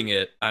admitting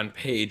it on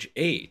page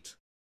 8?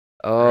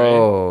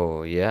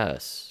 Oh, right?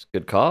 Yes.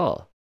 Good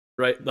call.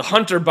 Right? The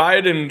Hunter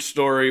Biden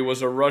story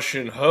was a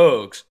Russian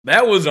hoax.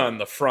 That was on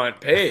the front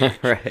page.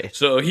 Right.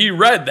 So he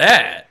read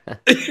that.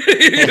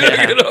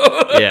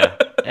 Yeah,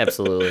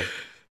 absolutely.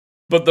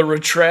 But the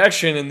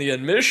retraction and the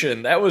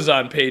admission, that was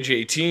on page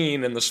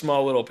 18 in the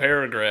small little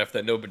paragraph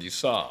that nobody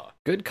saw.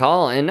 Good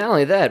call. And not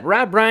only that,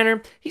 Rob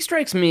Reiner, he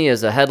strikes me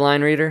as a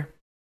headline reader.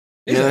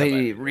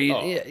 He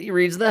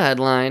reads the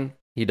headline.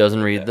 He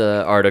doesn't read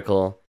the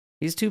article.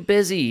 He's too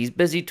busy. He's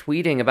busy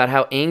tweeting about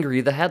how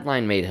angry the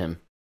headline made him.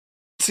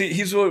 See,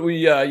 he's what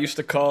we used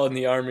to call in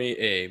the Army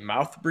a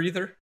mouth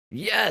breather.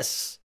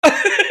 Yes.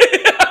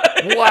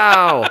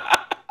 Wow.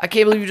 I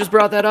can't believe you just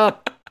brought that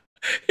up.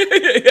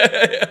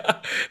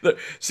 Yeah.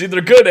 See, they're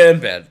good and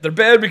bad. They're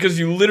bad because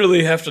you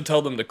literally have to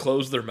tell them to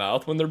close their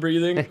mouth when they're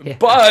breathing. Yeah.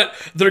 But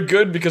they're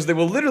good because they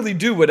will literally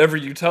do whatever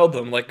you tell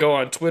them, like go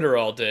on Twitter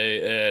all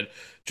day and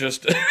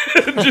just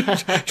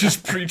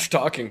just preach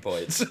talking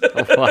points.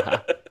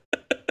 Wow.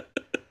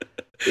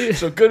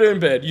 So good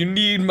and bad. You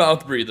need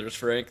mouth breathers,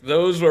 Frank.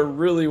 Those are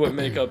really what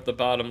make up the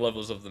bottom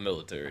levels of the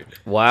military.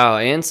 Wow,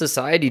 and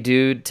society,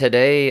 dude.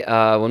 Today,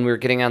 when we were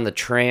getting on the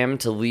tram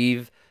to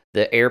leave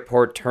the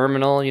airport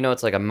terminal,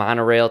 it's like a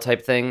monorail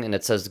type thing, and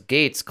it says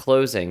gates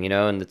closing,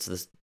 and it's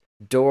this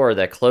door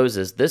that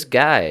closes. This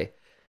guy,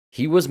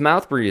 he was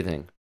mouth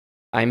breathing.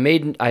 I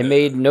made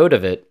note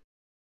of it.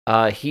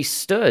 He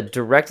stood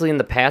directly in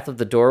the path of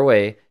the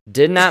doorway,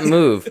 did not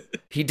move.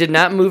 He did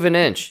not move an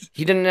inch.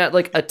 He did not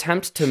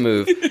attempt to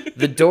move.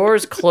 The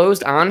doors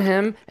closed on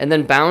him and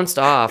then bounced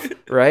off,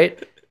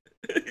 right?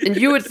 And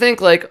you would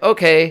think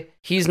okay,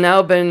 he's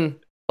now been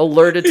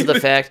alerted to the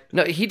fact.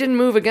 No, he didn't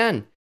move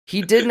again.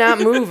 He did not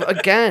move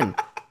again,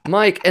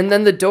 Mike. And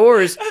then the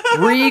doors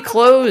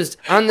re-closed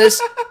on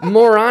this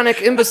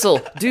moronic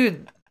imbecile.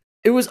 Dude,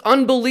 it was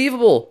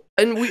unbelievable.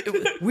 And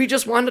we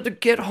just wanted to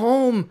get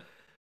home.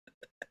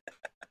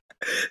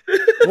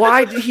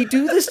 Why did he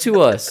do this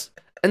to us?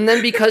 And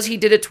then because he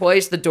did it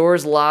twice, the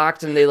doors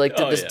locked, and they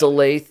did this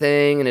delay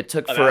thing, and it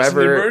took forever. That's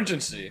an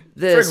emergency.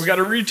 Frank, we got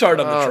a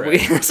retard on the train.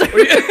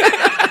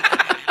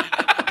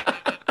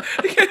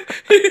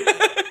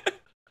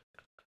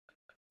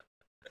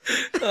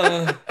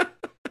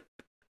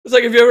 It's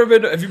like,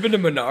 have you been to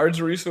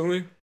Menards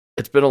recently?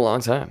 It's been a long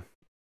time.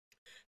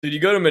 Dude, you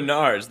go to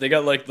Menards, they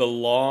got like the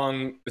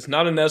long, it's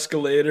not an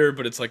escalator,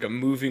 but it's like a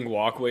moving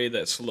walkway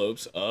that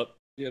slopes up,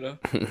 you know?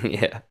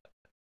 Yeah.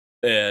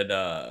 And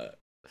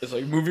it's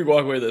like a moving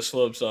walkway that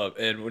slopes up.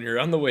 And when you're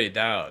on the way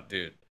down,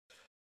 dude,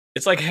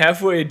 it's like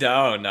halfway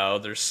down now,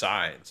 there's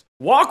signs.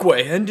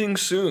 Walkway ending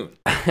soon.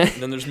 And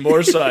then there's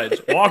more signs.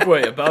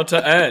 Walkway about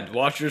to end.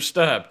 Watch your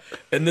step.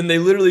 And then they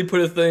literally put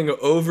a thing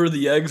over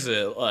the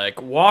exit,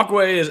 like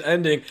walkway is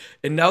ending.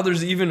 And now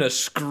there's even a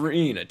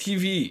screen, a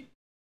TV,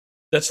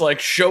 that's like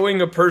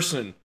showing a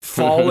person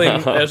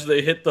falling No. as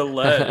they hit the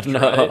ledge.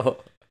 No.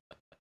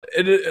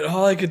 Right? And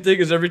all I can think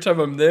is every time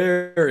I'm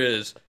there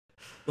is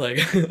like,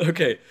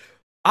 okay,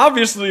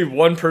 obviously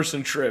one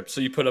person tripped,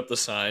 so you put up the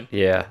sign.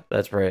 Yeah,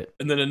 that's right.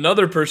 And then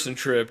another person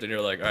tripped, and you're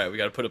like, all right, we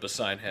got to put up a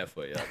sign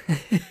halfway up.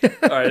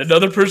 All right,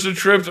 another person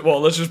tripped. Well,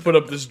 let's just put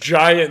up this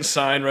giant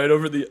sign right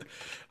over the.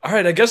 All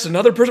right, I guess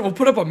another person will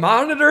put up a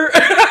monitor.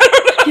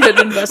 You had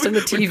to invest in the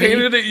We TV.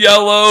 painted it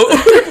yellow. We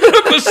put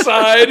up a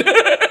sign.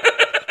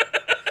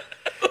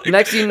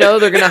 Next thing you know,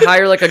 they're going to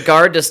hire like a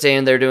guard to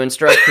stand there to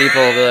instruct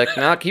people. They're like,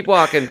 no, keep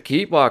walking,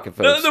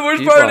 folks. The worst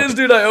Keep part walking." is,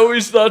 dude, I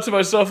always thought to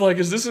myself, like,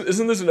 isn't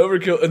this an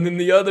overkill? And then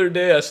the other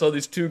day, I saw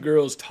these two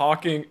girls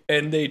talking,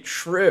 and they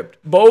tripped.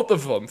 Both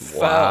of them fell.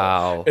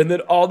 Wow. And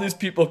then all these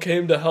people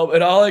came to help,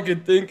 and all I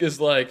could think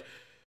is, like,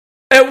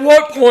 at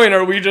what point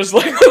are we just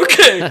like,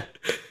 okay,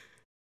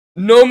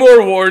 no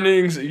more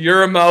warnings,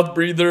 you're a mouth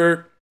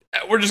breather,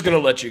 we're just gonna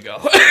let you go.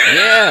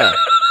 Yeah.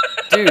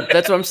 Dude,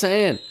 that's what I'm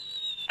saying.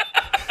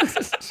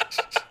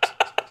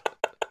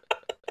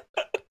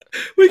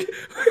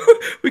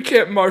 We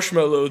can't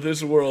marshmallow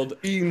this world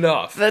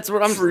enough. That's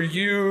what I'm- for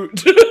you.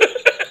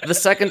 The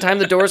second time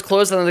the doors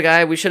closed on the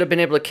guy, we should have been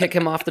able to kick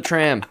him off the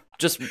tram.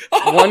 Just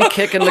one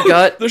kick in the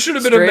gut. There should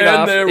have been a straight man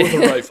off. there with a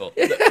rifle.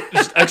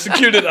 Just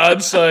executed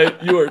on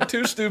site. You are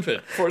too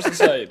stupid for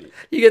society.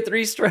 You get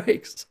 3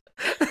 strikes.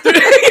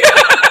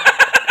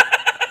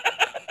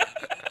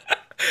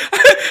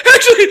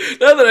 Actually,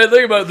 now that I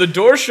think about it, the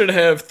door should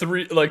have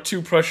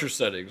 2 pressure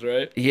settings,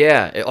 right?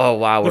 Yeah. Oh,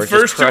 wow. Where it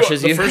just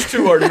crushes the you. first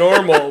 2 are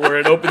normal, where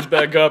it opens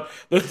back up.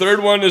 The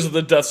third one is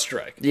the death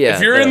strike. Yeah,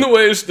 if you're in the- the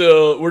way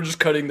still, we're just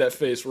cutting that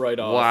face right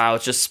off. Wow,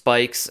 it's just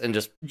spikes and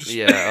just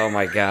yeah. Oh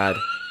my god.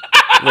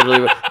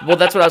 Literally. Well,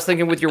 that's what I was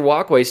thinking with your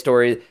walkway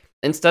story.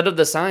 Instead of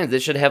the signs, they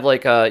should have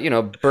like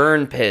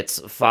burn pits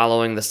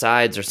following the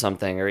sides or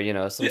something,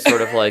 or some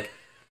sort of like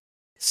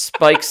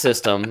spike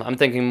system. I'm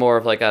thinking more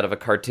of like out of a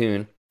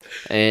cartoon.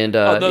 And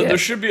There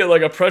should be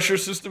a pressure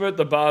system at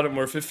the bottom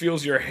where if it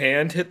feels your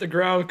hand hit the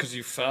ground because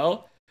you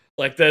fell,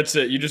 like that's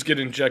it. You just get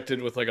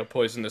injected with like a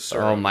poisonous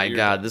serum. Oh my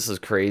god, this is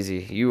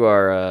crazy. You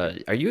are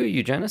you a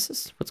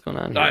eugenicist? What's going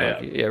on here? I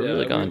Like, am. yeah,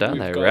 really going down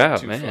we've that gone route,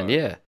 too man. far.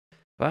 Yeah.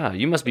 Wow,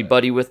 you must be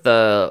buddy with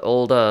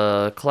old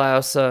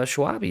Klaus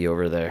Schwabe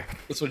over there.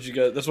 That's what you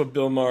guys. That's what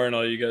Bill Maher and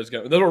all you guys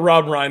got. That's what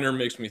Rob Reiner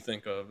makes me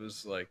think of.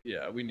 Is like,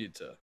 yeah, we need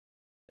to.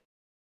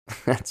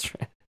 That's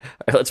right. All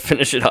right, let's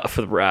finish it off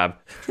with Rob.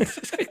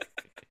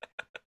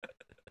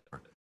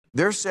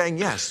 They're saying,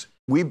 yes,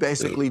 we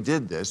basically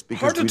did this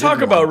because Hard to we talk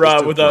didn't about want this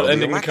Rob to without throw the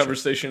ending the election.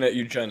 conversation at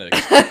eugenics.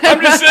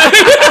 I'm just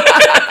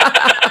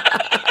saying.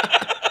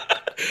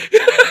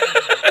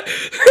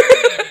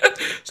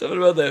 Something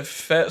about that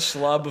fat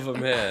slob of a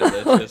man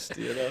that just,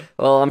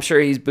 Well, I'm sure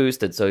he's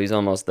boosted, so he's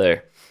almost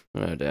there.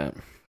 No doubt.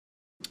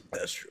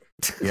 That's true.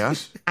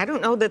 Yes? I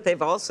don't know that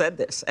they've all said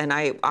this, and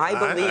I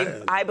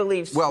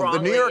believe Well, the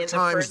strongly New York in the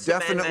Times First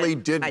definitely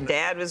Amendment. did- My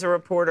dad was a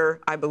reporter.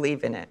 I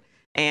believe in it,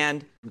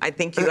 and I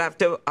think you have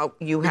to dad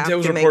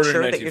was a make reporter in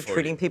sure that you're 1940.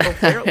 treating people I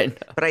fairly. know.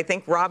 But I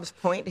think Rob's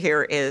point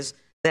here is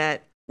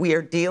that we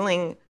are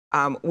dealing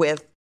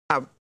with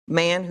a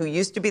man who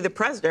used to be the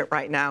president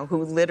right now,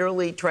 who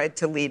literally tried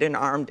to lead an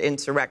armed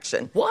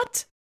insurrection.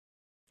 What?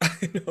 I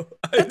know.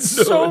 That's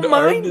so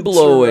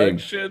mind-blowing.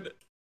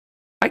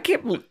 I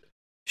can't believe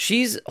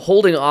she's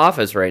holding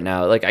office right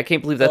now. Like, I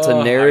can't believe that's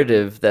Oh, a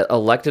narrative that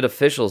elected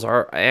officials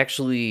are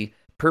actually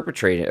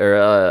perpetrating,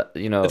 or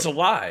It's a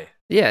lie.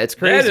 yeah, it's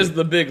crazy. That is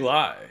the big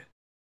lie.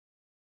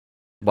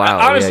 wow.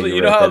 Honestly, yeah, you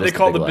you're know right, how that they is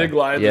call the big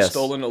lie the Yes.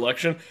 stolen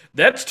election?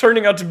 That's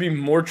turning out to be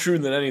more true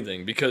than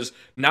anything because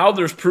now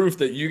there's proof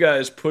that you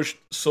guys pushed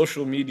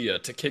social media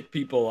to kick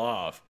people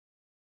off.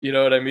 You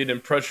know what I mean?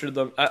 And pressured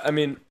them. I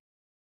mean,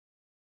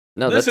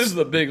 No, this that's is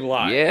the big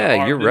lie. Yeah,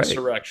 armed you're right.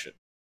 Insurrection.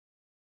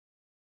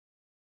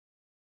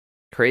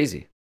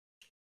 crazy.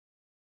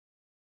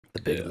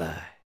 The big Yeah.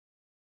 lie.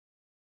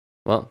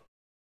 Well,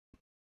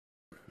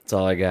 that's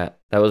all I got.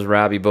 That was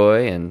Robbie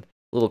Boy and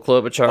little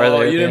Klobuchar Oh,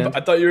 there. you at the didn't, end.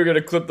 I thought you were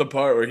gonna clip the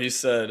part where he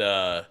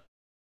said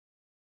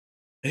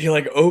he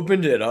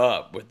opened it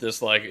up with this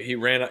he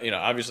ran out.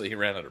 Obviously he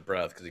ran out of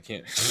breath because he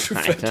can't too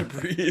I fat to know.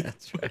 breathe.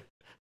 That's right.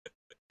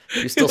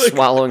 You're still Like-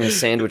 swallowing a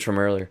sandwich from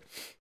earlier.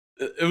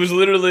 It was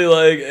literally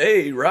like,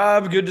 "Hey,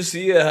 Rob, good to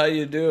see you. How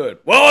you doing?"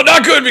 Well,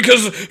 not good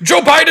because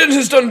Joe Biden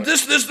has done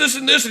this,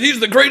 and this, and he's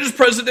the greatest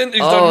president.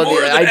 He's Oh, done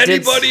more I than did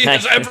anybody see-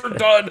 has ever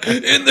done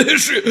in the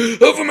history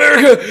of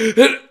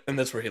America. And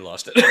that's where he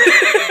lost it.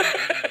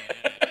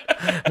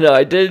 No,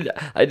 I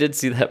did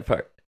see that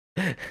part.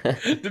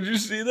 Did you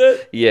see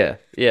that? Yeah,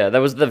 that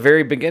was the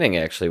very beginning,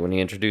 actually, when he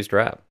introduced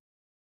rap.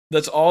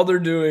 That's all they're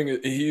doing.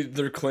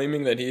 They're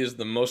claiming that he is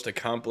the most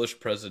accomplished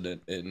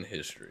president in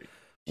history.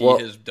 He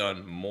has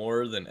done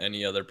more than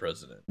any other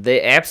president.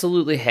 They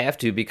absolutely have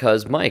to,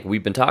 because, Mike,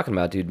 we've been talking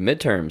about, dude,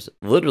 midterms,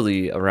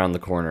 literally around the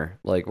corner.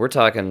 Like, we're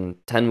talking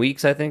 10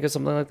 weeks, I think, or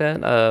something like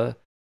that.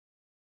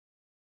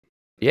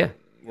 Yeah.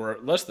 We're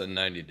less than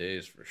 90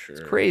 days for sure.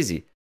 It's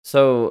crazy.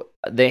 So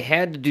they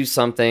had to do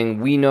something.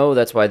 We know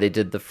that's why they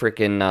did the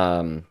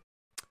freaking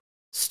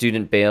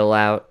student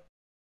bailout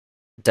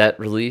debt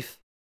relief,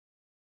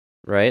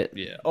 right?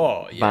 Yeah.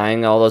 Oh, yeah.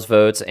 Buying all those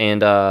votes.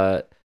 And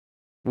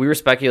we were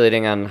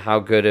speculating on how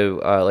good,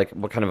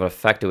 what kind of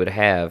effect it would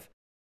have.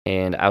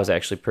 And I was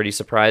actually pretty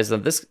surprised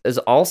that this is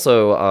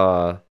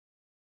also,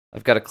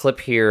 I've got a clip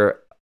here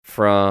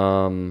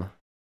from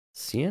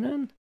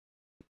CNN,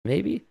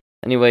 maybe?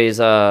 Anyways,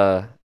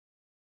 Joe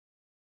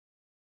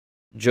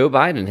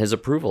Biden, his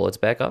approval, it's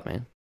back up,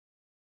 man.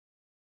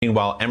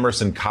 Meanwhile,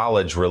 Emerson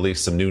College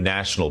released some new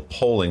national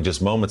polling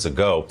just moments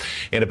ago.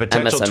 In a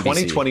potential MSNBC.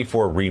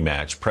 2024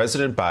 rematch,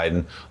 President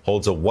Biden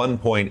holds a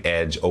 1-point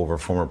edge over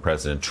former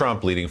President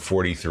Trump, leading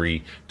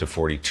 43 to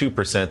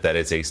 42%. That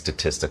is a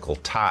statistical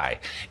tie.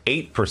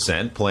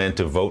 8% plan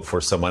to vote for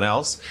someone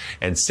else,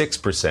 and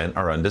 6%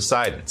 are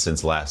undecided.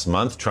 Since last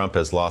month, Trump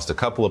has lost a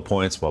couple of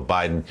points, while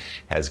Biden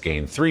has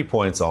gained 3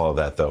 points. All of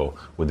that, though,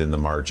 within the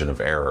margin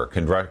of error.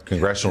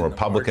 Congressional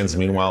Republicans,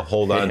 meanwhile,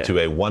 hold on to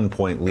a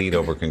 1-point lead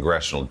over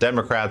congressional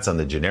Democrats on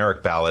the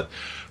generic ballot,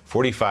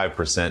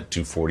 45%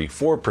 to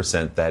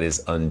 44%. That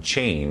is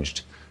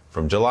unchanged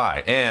from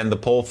July. And the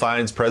poll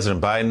finds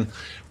President Biden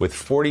with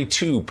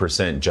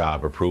 42%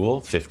 job approval.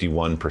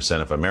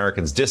 51% of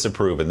Americans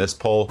disapprove in this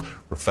poll,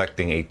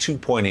 reflecting a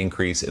 2-point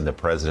increase in the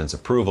president's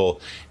approval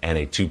and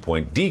a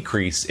 2-point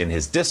decrease in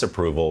his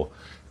disapproval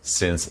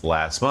since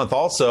last month.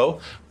 Also,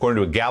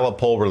 according to a Gallup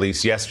poll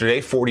released yesterday,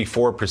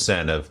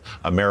 44% of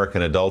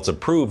American adults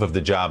approve of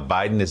the job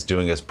Biden is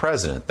doing as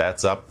president.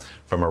 That's up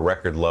from a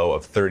record low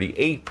of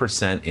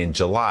 38% in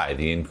July.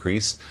 The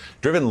increase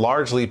driven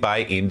largely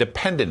by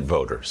independent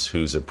voters,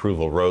 whose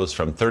approval rose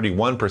from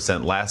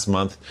 31% last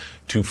month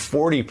to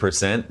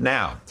 40%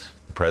 now.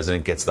 The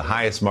president gets the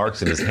highest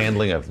marks in his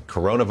handling of the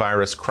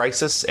coronavirus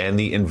crisis and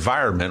the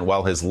environment,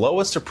 while his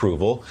lowest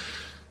approval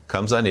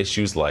comes on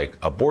issues like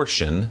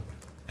abortion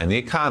and the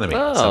economy.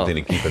 Something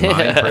to keep in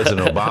mind.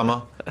 President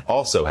Obama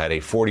also had a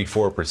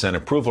 44%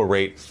 approval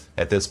rate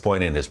at this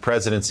point in his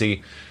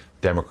presidency.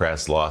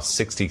 Democrats lost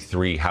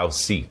 63 House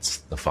seats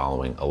the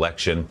following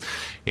election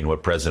in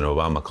what President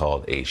Obama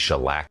called a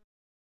shellac.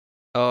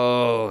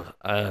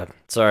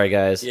 Sorry,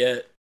 guys. Yeah.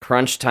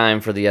 Crunch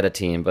time for the edit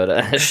team, but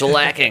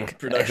shellacking.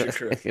 Production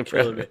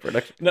crew.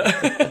 No.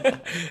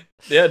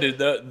 Yeah,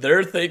 dude.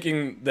 They're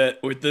thinking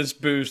that with this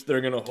boost,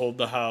 they're going to hold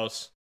the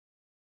House.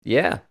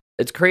 Yeah.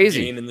 It's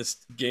crazy.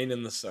 Gain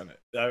in the Senate.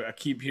 I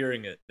keep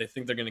hearing it. They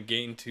think they're going to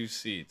gain 2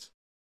 seats.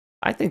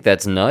 I think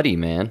that's nutty,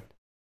 man.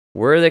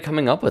 Where are they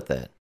coming up with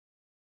that?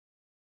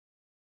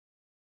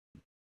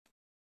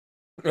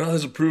 Well,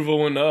 his approval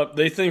went up.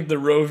 They think the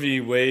Roe v.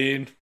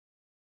 Wade.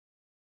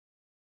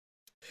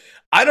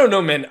 I don't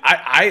know, man.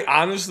 I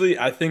honestly,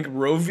 I think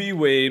Roe v.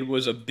 Wade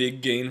was a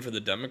big gain for the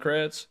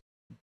Democrats,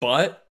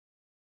 but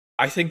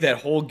I think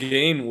that whole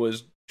gain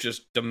was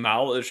just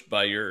demolished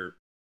by your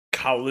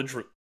college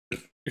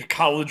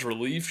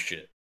relief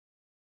shit.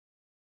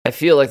 I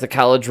feel like the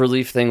college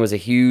relief thing was a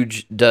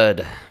huge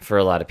dud for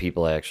a lot of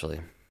people,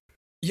 actually.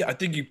 Yeah, I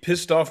think you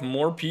pissed off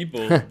more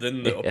people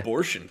than the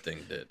abortion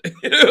thing did.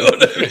 You know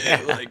what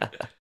I mean?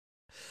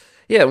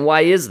 Yeah, and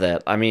why is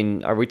that? I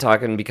mean, are we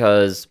talking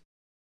because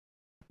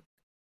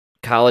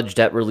college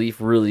debt relief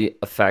really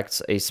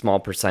affects a small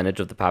percentage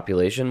of the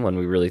population when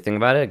we really think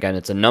about it? Again,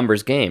 it's a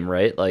numbers game,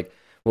 right? Like,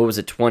 what was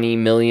it, 20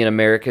 million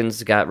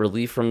Americans got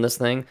relief from this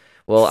thing?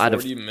 Well, out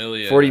of 40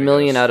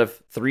 million out of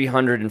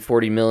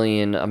 340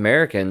 million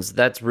Americans,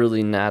 that's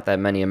really not that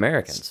many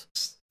Americans.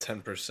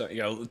 10%.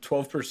 Yeah,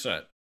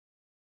 12%.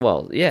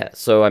 Well, yeah.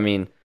 So, I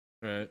mean,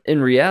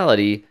 in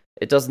reality,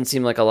 it doesn't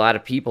seem like a lot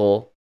of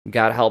people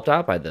got helped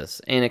out by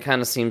this. And it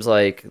kind of seems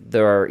like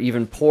there are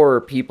even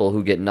poorer people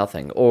who get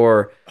nothing.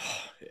 Or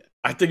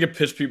I think it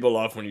pissed people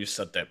off when you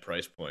set that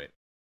price point,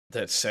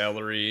 that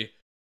salary,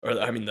 or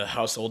I mean, the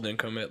household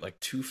income at like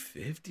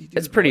 $250. Dude,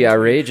 it's pretty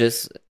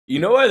outrageous. You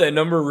know why that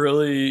number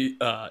really?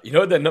 You know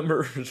what that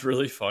number is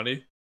really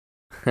funny?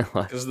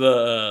 Because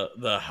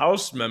the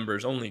House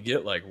members only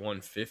get like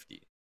 $150.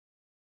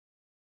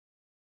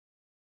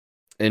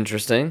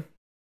 Interesting.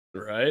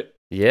 Right?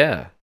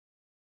 Yeah.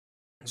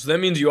 So that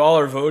means you all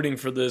are voting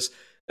for this.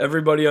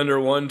 Everybody under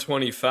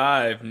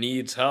 125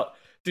 needs help.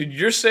 Dude,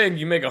 you're saying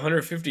you make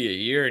 $150 a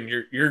year and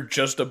you're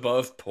just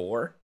above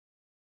poor?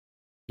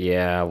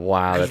 Yeah,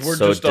 wow, that's we're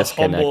so just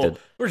disconnected.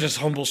 We're just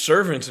humble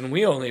servants and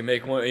we only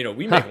make one,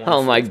 we make one.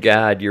 Oh my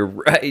God, you're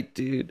right,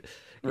 dude.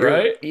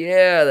 Right?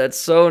 Yeah, that's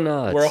so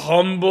nuts. We're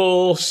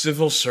humble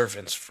civil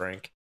servants,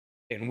 Frank.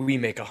 And we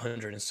make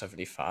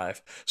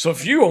 175. So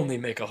if you only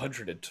make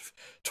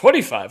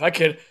 125,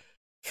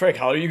 Frank,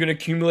 how are you going to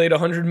accumulate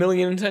 100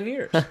 million in 10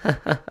 years?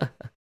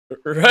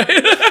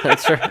 Right?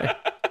 That's right.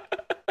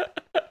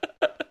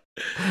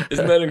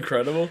 Isn't that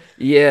incredible?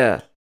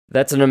 Yeah,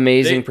 that's an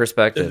amazing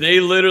perspective. They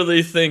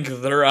literally think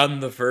they're on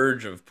the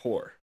verge of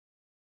poor.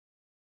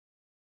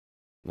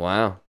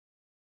 Wow.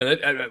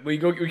 And we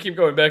keep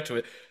going back to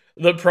it.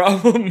 The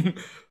problem,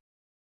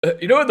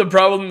 you know what the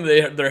problem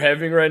they're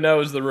having right now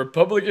is the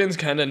Republicans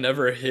kind of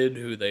never hid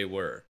who they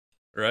were,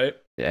 right?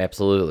 Yeah,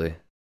 absolutely.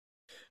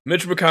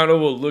 Mitch McConnell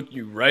will look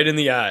you right in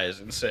the eyes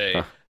and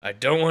say, I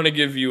don't want to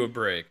give you a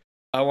break.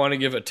 I want to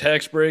give a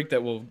tax break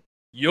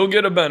you'll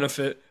get a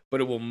benefit, but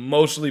it will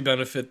mostly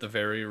benefit the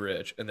very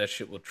rich, and that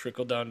shit will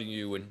trickle down to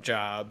you and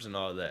jobs and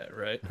all that,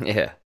 right?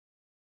 Yeah.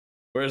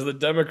 Whereas the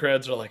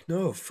Democrats are like,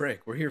 no,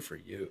 Frank, we're here for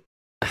you.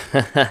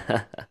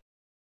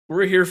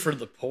 We're here for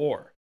the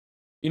poor.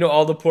 You know,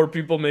 all the poor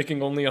people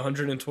making only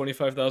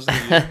 $125,000 a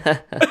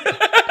year.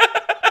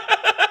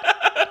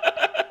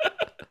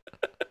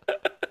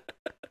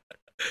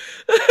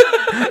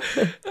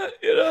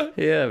 You know?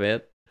 Yeah,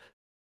 man.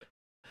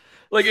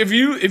 Like if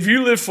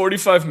you live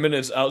 45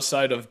 minutes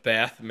outside of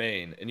Bath,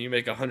 Maine, and you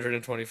make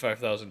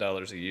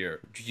 $125,000 a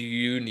year, do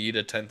you need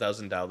a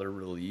 $10,000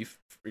 relief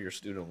for your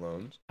student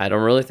loans? I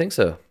don't really think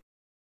so.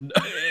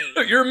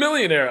 You're a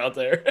millionaire out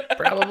there.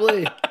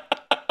 Probably.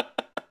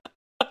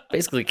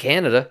 Basically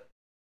Canada.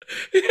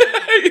 Yeah,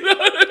 you know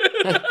what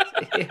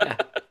I mean? Yeah.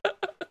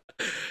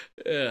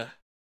 Yeah.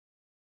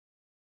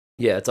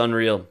 Yeah, it's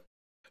unreal.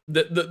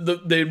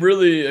 They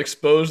really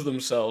expose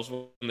themselves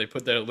when they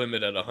put that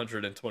limit at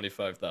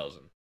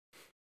 125,000.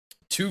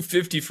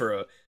 $250 for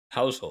a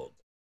household.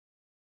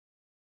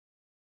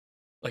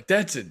 Like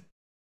that's it.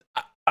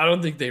 I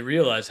don't think they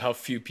realize how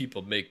few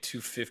people make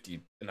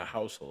 $250 in a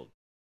household.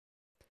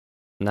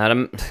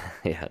 Not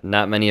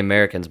many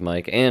Americans,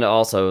 Mike. And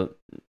also,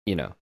 you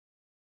know,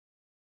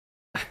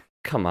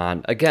 come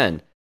on.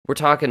 Again, we're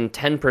talking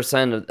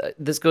 10% of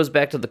this goes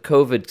back to the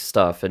COVID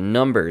stuff and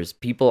numbers.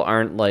 People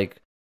aren't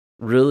like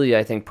really,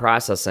 I think,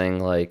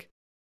 processing like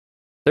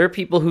there are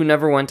people who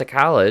never went to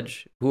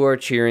college who are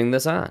cheering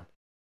this on.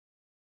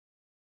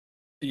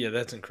 Yeah,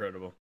 that's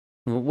incredible.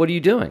 What are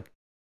you doing?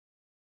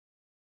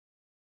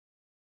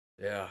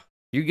 Yeah.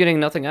 You're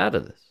getting nothing out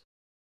of this.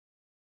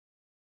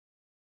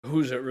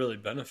 Who's it really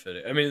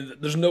benefiting? I mean,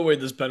 there's no way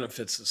this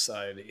benefits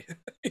society.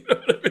 You know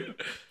what I mean?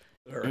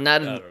 Or, I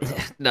don't know.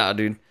 No,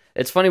 dude.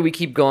 It's funny we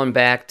keep going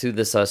back to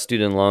this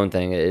student loan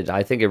thing.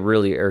 I think it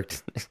really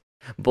irked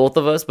both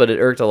of us, but it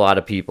irked a lot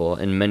of people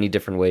in many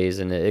different ways,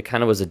 and it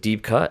kind of was a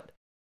deep cut.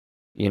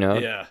 You know?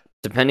 Yeah.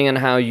 Depending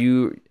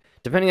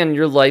on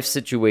your life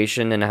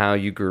situation and how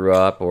you grew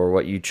up or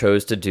what you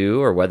chose to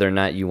do or whether or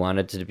not you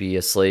wanted to be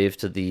a slave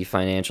to the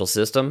financial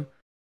system,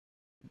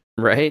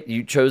 right?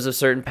 You chose a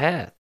certain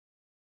path.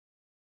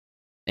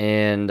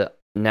 And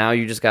now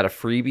you just got a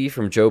freebie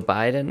from Joe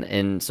Biden,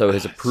 and so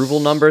his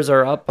approval numbers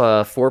are up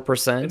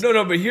 4%.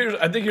 No, but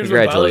I think here's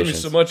what bothers me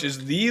so much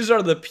is these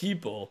are the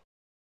people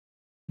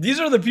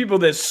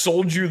that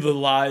sold you the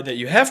lie that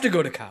you have to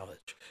go to college.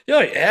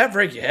 Yeah,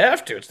 Frank, you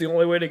have to. It's the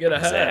only way to get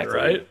ahead, exactly.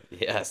 Right?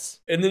 Yes.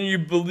 And then you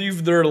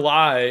believe their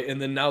lie, and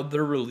then now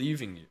they're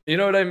relieving you. You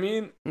know what I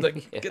mean?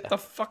 Like, yeah. Get the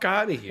fuck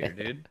out of here,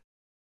 dude.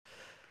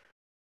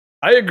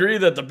 I agree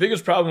that the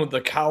biggest problem with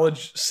the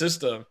college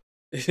system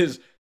is,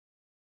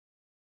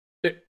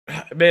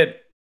 man,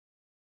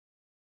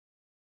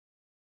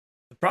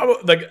 the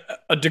problem, like,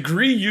 a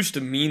degree used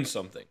to mean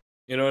something.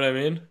 You know what I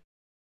mean?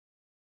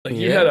 Like,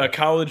 you had a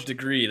college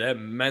degree, that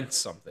meant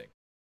something.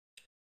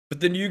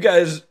 But then you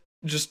guys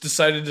just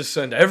decided to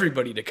send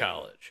everybody to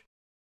college.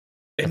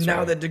 And that's now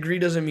right. That degree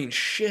doesn't mean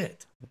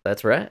shit.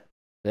 That's right.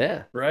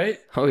 Yeah. Right?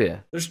 Oh, yeah.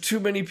 There's too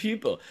many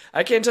people.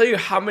 I can't tell you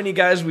how many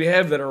guys we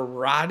have that are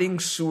rotting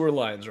sewer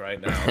lines right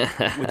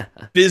now with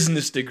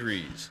business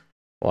degrees.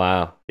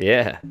 Wow.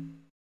 Yeah.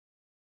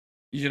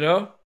 You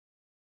know?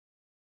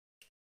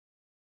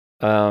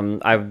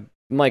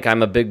 Mike,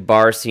 I'm a big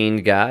bar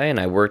scene guy,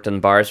 and I worked in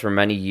bars for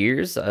many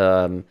years.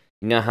 You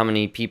know how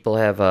many people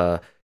have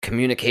a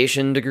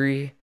communication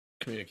degree?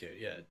 Communicate,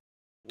 yeah.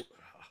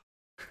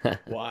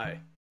 Why?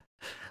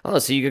 Oh,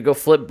 so you could go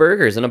flip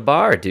burgers in a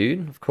bar,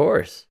 dude. Of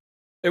course.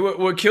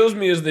 What kills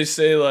me is they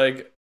say,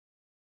 like,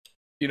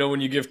 you know,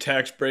 when you give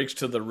tax breaks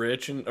to the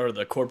rich or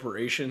the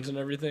corporations and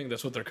everything,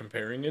 that's what they're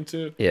comparing it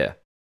to. Yeah.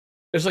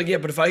 It's like, yeah,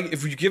 but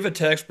if you give a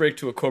tax break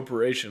to a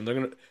corporation,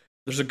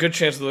 there's a good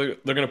chance they're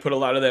gonna put a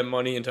lot of that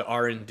money into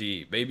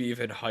R&D, maybe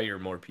even hire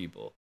more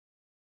people.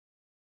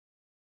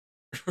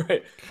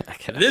 Right?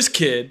 This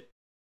kid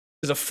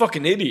is a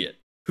fucking idiot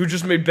who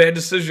just made bad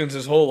decisions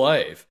his whole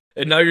life,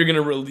 and now you're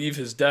gonna relieve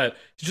his debt.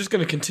 He's just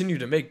gonna continue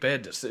to make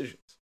bad decisions.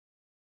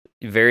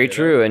 Very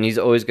true, and he's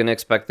always gonna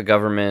expect the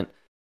government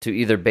to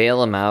either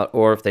bail him out,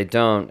 or if they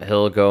don't,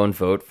 he'll go and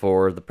vote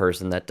for the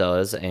person that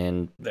does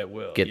and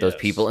get those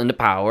people into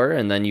power.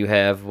 And then you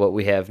have what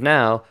we have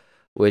now,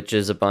 which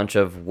is a bunch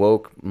of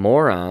woke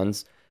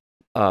morons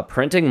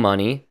printing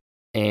money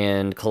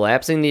and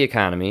collapsing the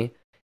economy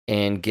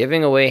and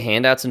giving away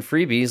handouts and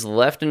freebies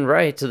left and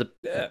right to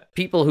the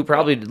people who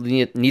probably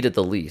need it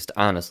the least,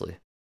 honestly.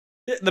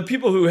 The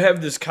people who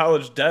have this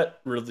college debt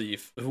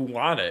relief, who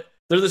want it,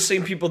 they're the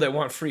same people that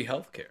want free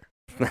healthcare.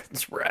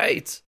 That's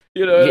right.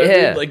 You know what I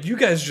Yeah. mean? Like, you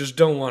guys just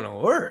don't want to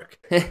work.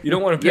 You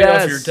don't want to pay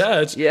Yes. off your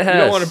debts. Yes.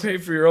 You don't want to pay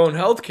for your own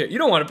healthcare. You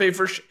don't want to pay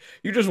for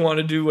you just want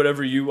to do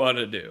whatever you want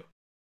to do.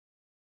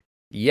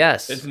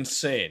 Yes. It's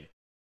insane.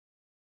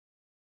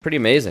 Pretty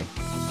amazing.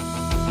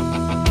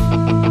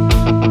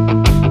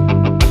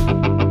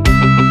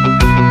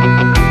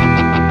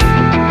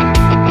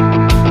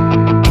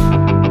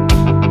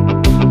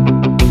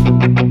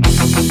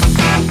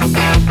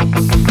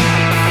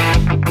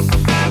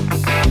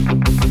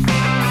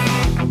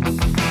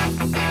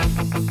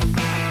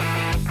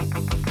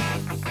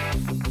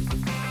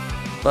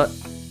 But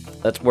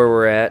that's where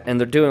we're at, and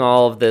they're doing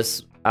all of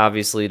this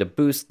obviously to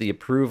boost the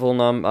approval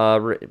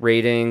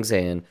ratings,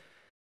 and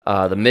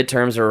the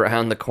midterms are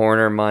around the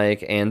corner,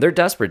 Mike, and they're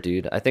desperate,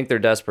 dude. I think they're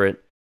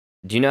desperate.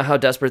 Do you know how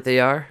desperate they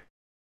are?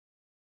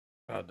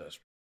 How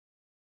desperate.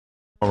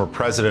 Former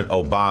President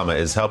Obama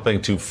is helping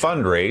to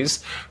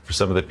fundraise for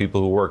some of the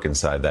people who work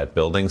inside that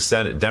building.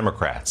 Senate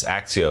Democrats.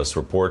 Axios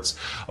reports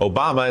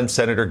Obama and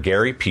Senator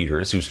Gary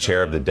Peters, who's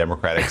chair of the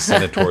Democratic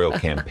Senatorial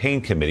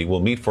Campaign Committee,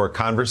 will meet for a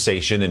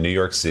conversation in New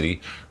York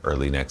City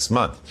early next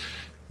month.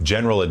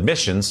 General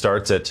admission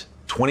starts at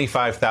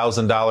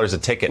 $25,000 a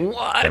ticket.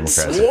 What?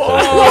 Democrats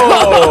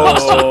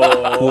Whoa!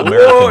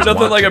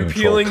 Nothing like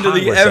appealing to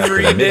the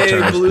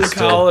everyday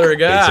blue-collar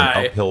guy. It's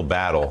an uphill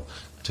battle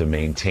to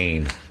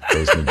maintain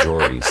those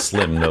majorities,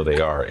 slim though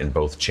they are in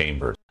both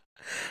chambers.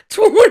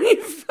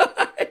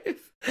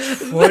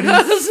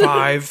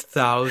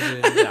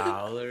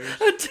 $25,000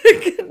 a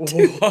ticket.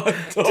 What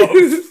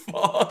the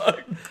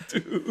fuck,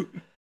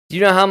 dude? Do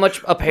you know how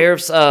much a pair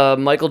of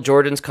Michael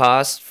Jordan's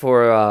cost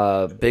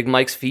for Big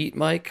Mike's feet,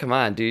 Mike? Come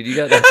on, dude. You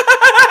got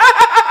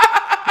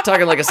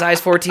talking like a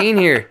size 14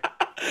 here.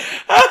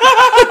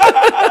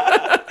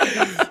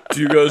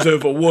 Do you guys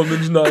have a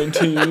woman's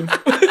 19?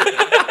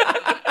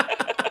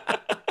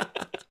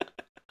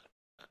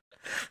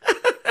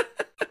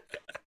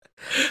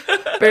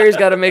 Barry's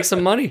got to make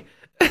some money.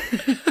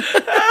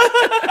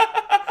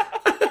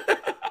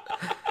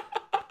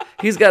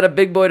 He's got a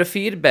big boy to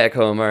feed back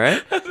home, all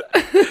right?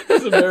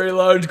 That's a very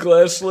large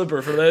glass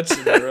slipper for that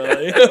Cinderella.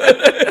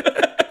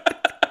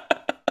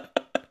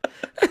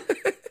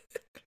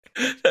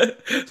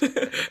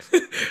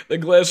 The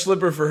glass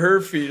slipper for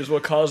her feet is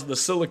what caused the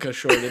silica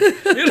shortage.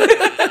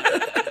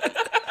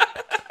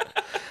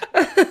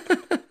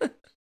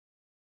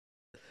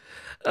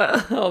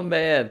 Oh,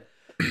 man.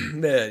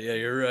 Yeah,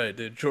 you're right,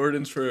 dude.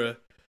 Jordans for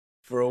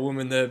a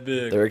woman that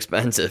big. They're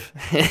expensive.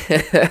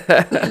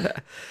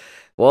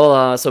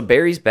 Well, so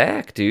Barry's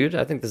back, dude.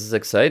 I think this is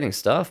exciting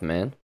stuff,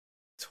 man.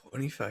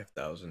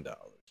 $25,000.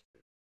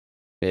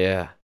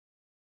 Yeah.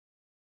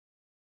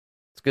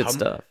 It's good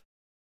stuff.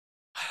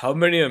 How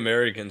many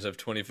Americans have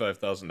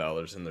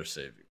 $25,000 in their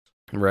savings?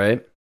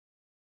 Right?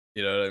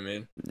 You know what I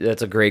mean?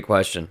 That's a great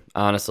question,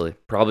 honestly.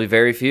 Probably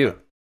very few.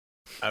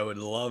 I would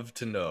love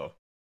to know.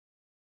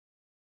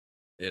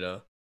 You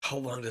know? How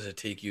long does it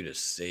take you to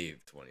save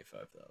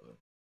 $25,000?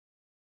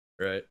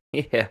 Right?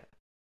 Yeah.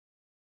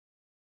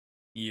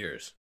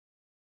 Years.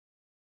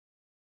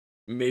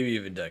 Maybe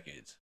even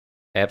decades.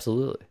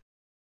 Absolutely.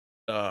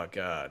 Oh,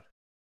 God.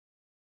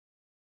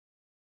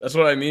 That's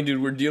what I mean,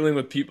 dude. We're dealing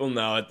with people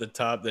now at the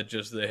top that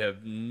just, they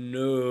have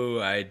no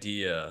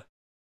idea.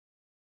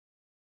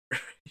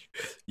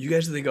 You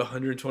guys think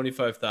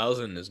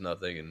 125,000 is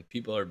nothing, and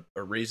people are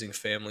raising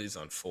families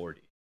on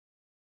 40.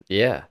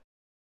 Yeah.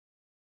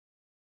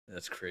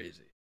 That's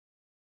crazy.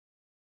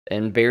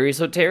 And Barry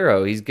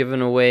Sotero, he's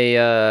giving away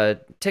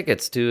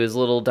tickets to his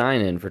little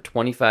dine-in for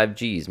 25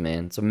 G's,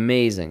 man. It's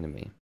amazing to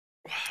me.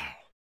 Wow.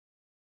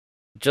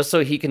 Just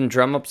so he can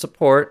drum up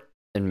support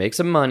and make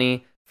some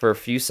money for a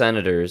few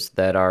senators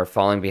that are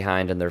falling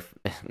behind in their...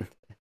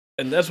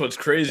 And that's what's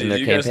crazy. in their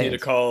You guys need to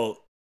campaigns. call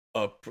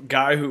a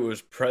guy who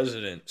was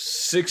president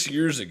 6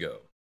 years ago.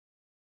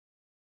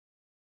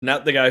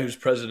 Not the guy who's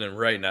president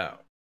right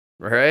now.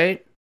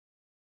 Right?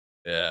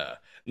 Yeah.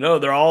 No,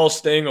 they're all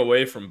staying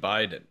away from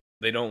Biden.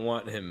 They don't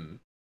want him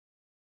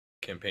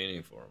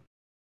campaigning for him.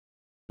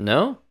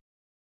 No?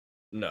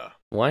 No,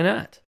 Why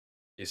not?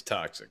 he's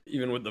toxic,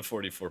 even with the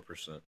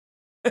 44%.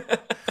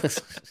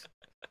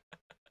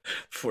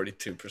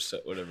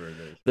 42%, whatever it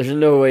is. There's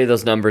no way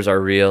those numbers are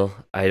real.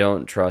 I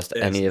don't trust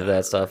It's any of not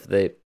that stuff.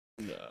 No.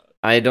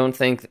 I don't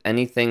think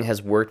anything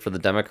has worked for the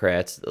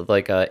Democrats.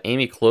 Like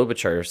Amy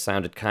Klobuchar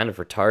sounded kind of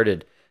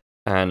retarded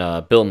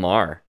on Bill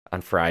Maher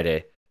on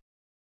Friday.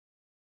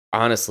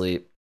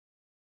 Honestly,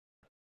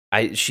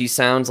 she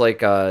sounds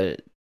like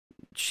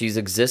she's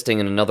existing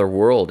in another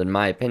world, in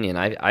my opinion.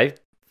 I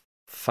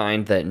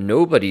find that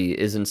nobody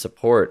is in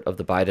support of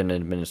the Biden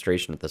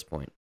administration at this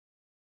point,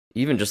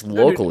 even just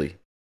locally.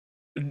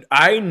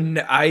 I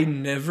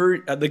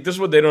never, like, this is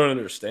what they don't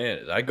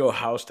understand is I go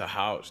house to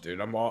house, dude.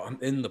 I'm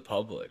in the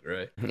public,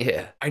 right?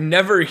 Yeah. I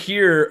never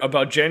hear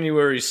about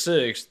January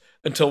 6th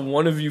until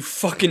one of you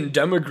fucking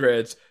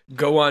Democrats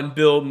go on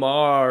Bill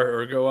Maher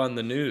or go on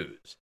the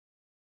news.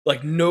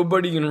 Like,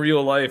 nobody in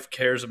real life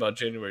cares about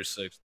January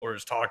 6th or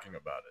is talking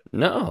about it.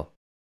 No.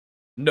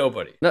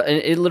 Nobody. No,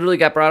 and it literally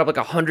got brought up like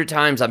 100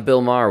 times on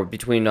Bill Maher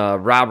between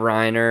Rob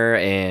Reiner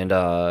and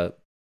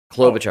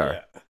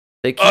Klobuchar.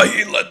 They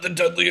He led the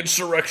deadly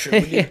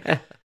insurrection. yeah.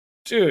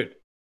 Dude,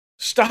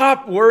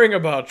 stop worrying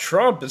about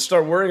Trump and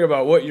start worrying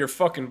about what your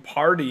fucking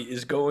party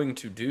is going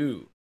to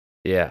do.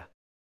 Yeah,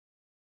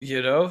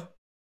 You know?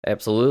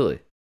 absolutely.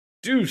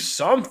 Do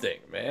something,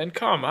 man.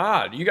 Come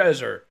on. You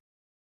guys are,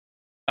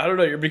 I don't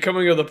know, you're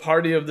becoming the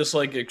party of this,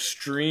 like,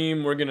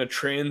 extreme, we're going to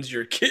trans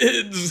your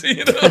kids,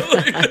 you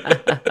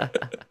know?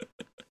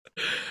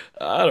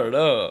 I don't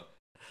know.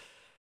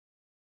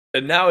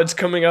 And now it's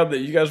coming out that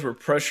you guys were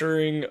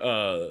pressuring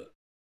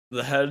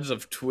the heads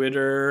of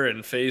Twitter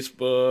and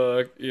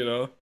Facebook, you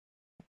know?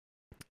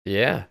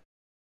 Yeah.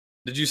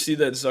 Did you see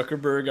that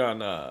Zuckerberg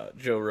on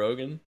Joe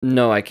Rogan?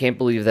 No, I can't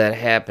believe that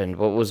happened.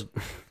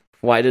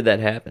 Why did that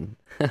happen?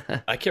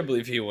 I can't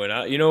believe he went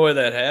out. You know why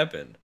that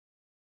happened?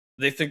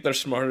 They think they're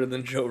smarter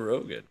than Joe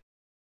Rogan.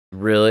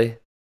 Really?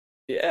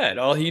 Yeah, and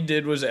all he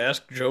did was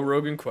ask Joe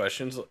Rogan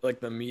questions like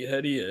the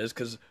meathead he is,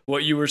 because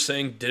what you were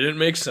saying didn't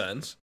make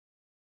sense.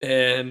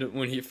 And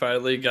when he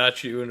finally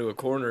got you into a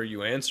corner,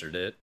 you answered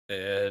it.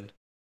 And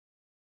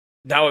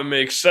now it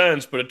makes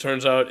sense, but it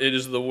turns out it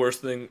is the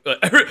worst thing.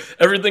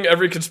 Everything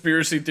every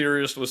conspiracy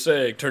theorist was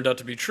saying turned out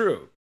to be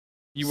true.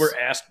 You were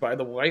asked by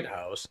the White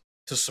House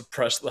to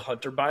suppress the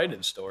Hunter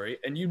Biden story,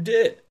 and you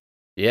did.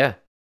 Yeah.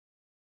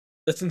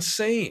 That's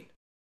insane.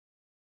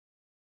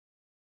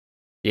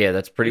 Yeah,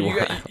 that's pretty You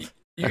wild.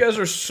 you guys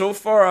are so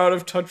far out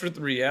of touch with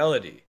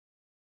reality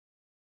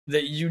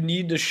that you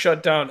need to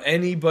shut down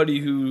anybody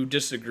who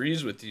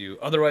disagrees with you.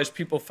 Otherwise,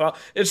 people follow.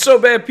 It's so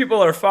bad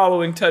people are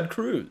following Ted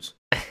Cruz.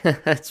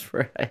 That's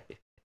right.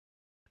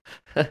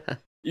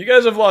 You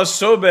guys have lost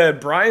so bad.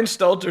 Brian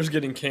Stelter's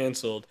getting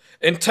canceled,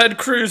 and Ted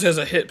Cruz has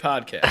a hit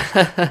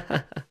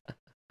podcast.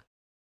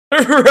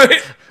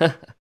 Right?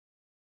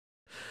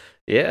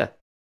 Yeah.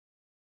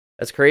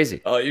 That's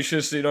crazy. Oh, you should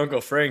have seen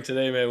Uncle Frank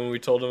today, man, when we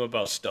told him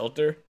about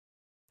Stelter.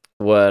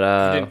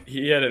 What,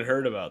 He hadn't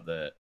heard about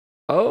that.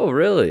 oh,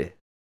 really?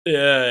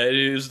 Yeah, and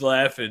he was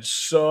laughing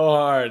so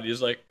hard.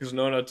 He's like, because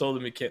Nona told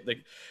him he can't,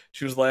 like,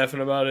 she was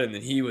laughing about it, and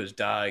then he was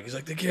dying. He's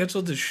like, they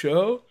canceled the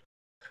show?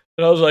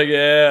 And I was like,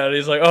 yeah. And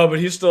he's like, oh, but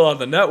he's still on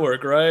the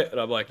network, right? And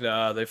I'm like,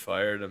 nah, they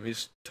fired him.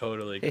 He's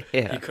totally,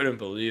 Yeah. he couldn't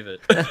believe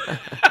it.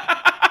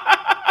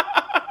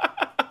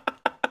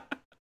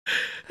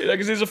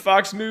 Because he's a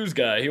Fox News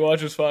guy. He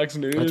watches Fox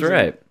News. That's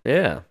right.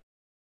 Yeah.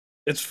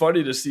 It's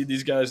funny to see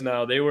these guys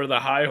now. They were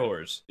the high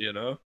horse, you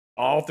know,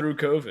 all through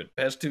COVID,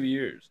 past 2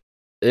 years.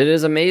 It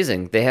is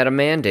amazing. They had a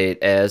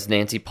mandate, as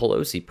Nancy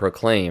Pelosi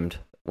proclaimed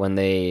when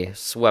they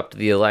swept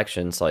the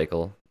election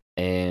cycle,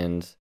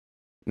 and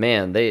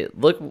man, they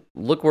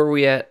look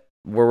where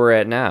we're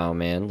at now,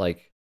 man.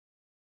 Like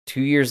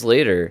 2 years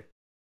later,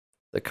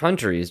 the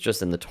country is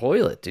just in the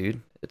toilet,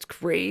 dude. It's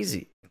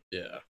crazy.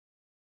 Yeah.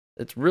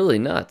 It's really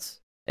nuts.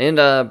 And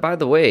by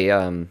the way,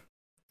 I'm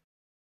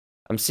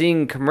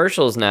seeing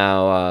commercials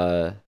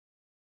now.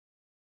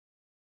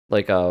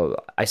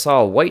 I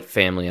saw a white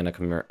family on a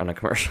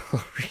commercial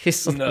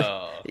recently.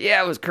 No.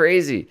 Yeah, it was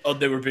crazy. Oh,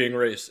 they were being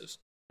racist.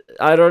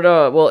 I don't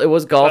know. Well, it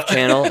was Golf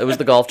Channel. It was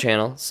the Golf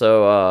Channel.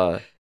 So,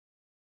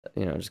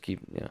 just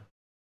keep,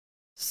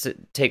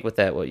 take with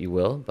that what you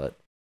will. But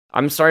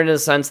I'm starting to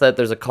sense that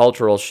there's a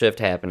cultural shift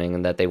happening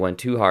and that they went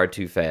too hard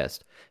too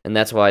fast. And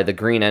that's why the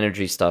green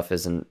energy stuff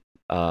isn't,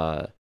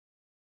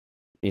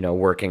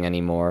 working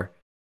anymore.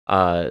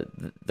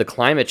 The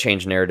climate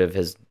change narrative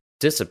has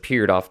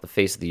disappeared off the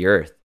face of the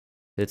earth.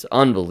 It's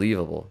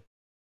unbelievable.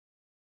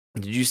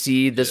 Did you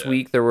see this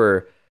week there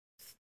were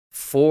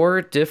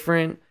 4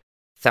 different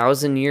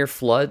 1,000-year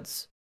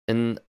floods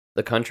in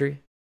the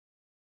country?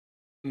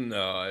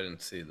 No, I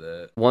didn't see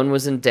that. One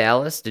was in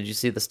Dallas. Did you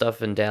see the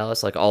stuff in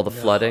Dallas? Like all the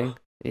flooding?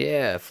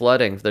 Yeah,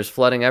 flooding. There's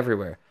flooding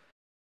everywhere.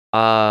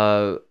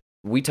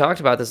 We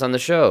talked about this on the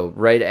show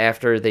right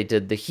after they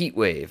did the heat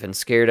wave and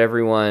scared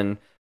everyone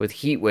with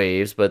heat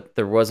waves, but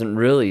there wasn't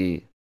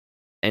really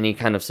any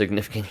kind of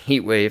significant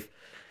heat wave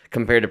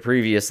compared to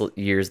previous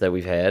years that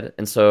we've had.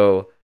 And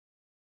so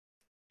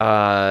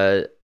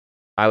I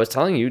was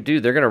telling you,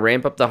 dude, they're going to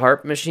ramp up the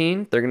HARP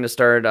machine. They're going to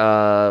start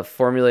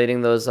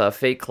formulating those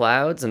fake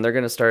clouds, and they're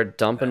going to start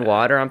dumping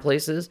water on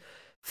places,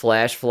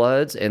 flash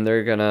floods, and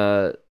they're going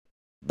to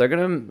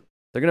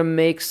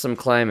make some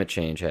climate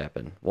change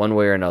happen one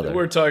way or another.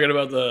 We're talking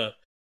about the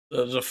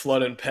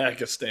flood in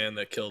Pakistan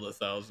that killed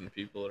 1,000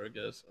 people, I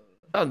guess.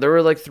 Oh, there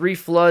were like 3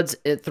 floods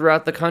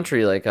throughout the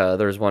country. Like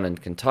there was one in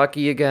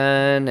Kentucky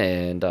again,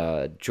 and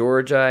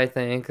Georgia, I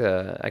think.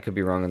 I could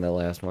be wrong on that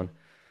last one.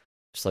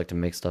 Just like to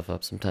make stuff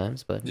up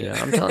sometimes, but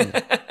I'm telling you,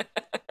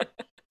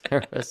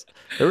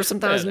 there were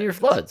some 1,000-year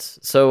floods.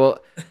 So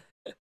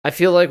I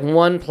feel like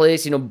one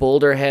place,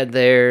 Boulder had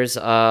theirs.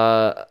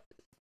 What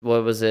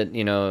was it?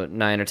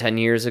 9 or 10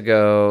 years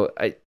ago.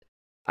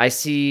 I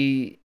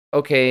see.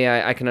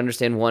 Okay, I can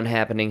understand one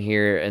happening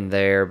here and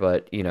there,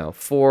 but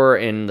 4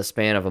 in the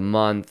span of a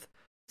month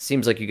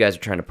seems like you guys are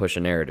trying to push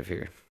a narrative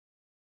here.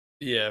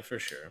 Yeah, for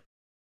sure.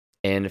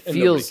 And it And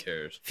nobody feels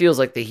cares.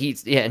 like the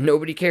heat. Yeah,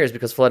 nobody cares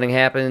because flooding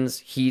happens,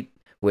 heat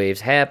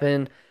waves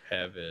happen.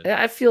 Have it.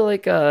 I feel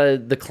like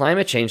the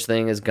climate change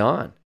thing is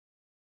gone.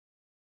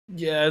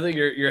 Yeah, I think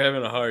you're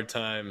having a hard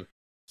time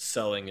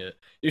selling it.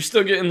 You're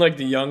still getting like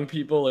the young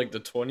people, like the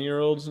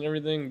 20-year-olds and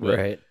everything. But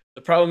Right.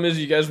 the problem is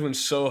you guys went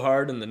so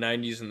hard in the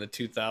 90s and the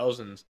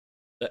 2000s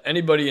that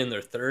anybody in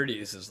their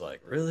 30s is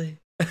like, really?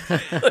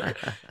 I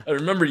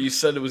remember you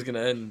said it was going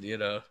to end,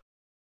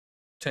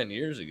 10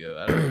 years ago.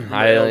 I don't know.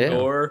 Al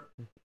Gore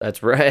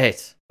That's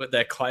right. with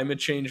that climate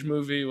change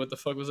movie. What the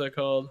fuck was that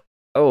called?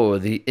 Oh,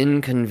 the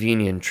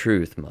inconvenient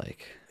truth,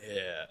 Mike.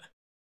 Yeah.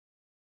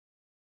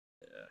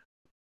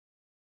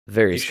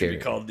 Very It should scary.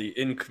 be called The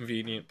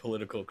Inconvenient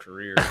Political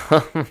Career.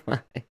 Oh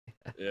my.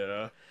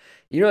 Yeah.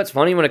 You know what's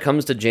funny when it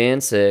comes to Jan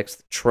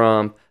 6th,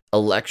 Trump,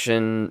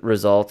 election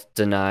result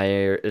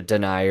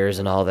deniers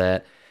and all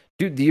that?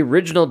 Dude, the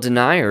original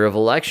denier of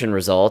election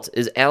results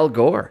is Al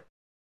Gore.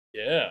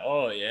 Yeah.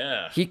 Oh,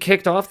 yeah. He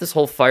kicked off this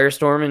whole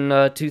firestorm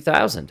in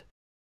 2000.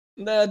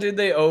 Nah, dude,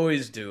 they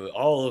always do.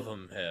 All of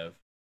them have.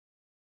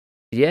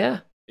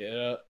 Yeah.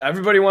 Yeah.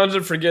 Everybody wants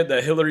to forget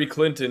that Hillary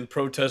Clinton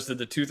protested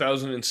the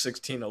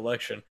 2016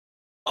 election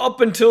up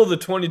until the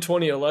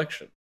 2020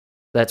 election.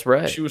 That's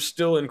right. She was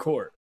still in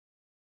court.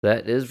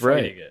 That is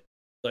fighting right. it.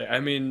 Like, I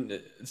mean,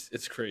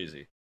 it's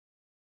crazy.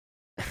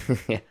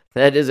 Yeah,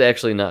 that is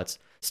actually nuts.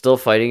 Still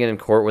fighting it in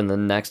court when the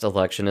next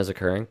election is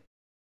occurring?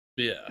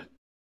 Yeah.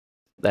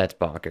 That's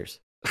bonkers.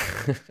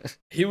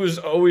 He was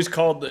always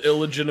called the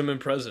illegitimate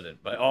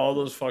president by all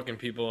those fucking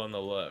people on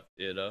the left,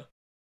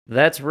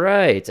 That's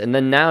right. And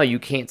then now you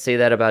can't say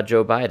that about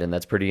Joe Biden.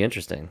 That's pretty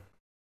interesting.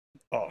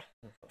 Oh,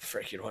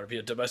 frick, you don't want to be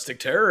a domestic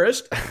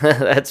terrorist,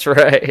 That's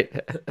right.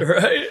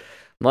 right?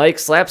 Mike,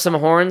 slap some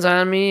horns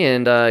on me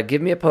and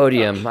give me a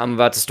podium. I'm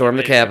about to storm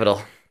the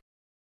Capitol.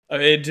 I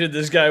mean, dude,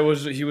 this guy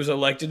was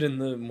elected in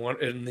the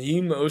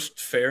most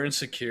fair and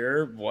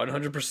secure,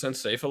 100%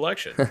 safe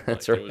election.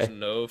 That's There was right.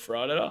 no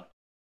fraud at all.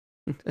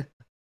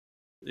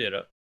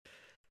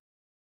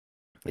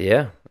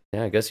 Yeah,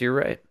 I guess you're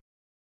right.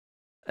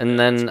 And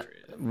That's then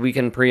crazy. we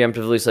can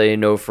preemptively say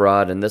no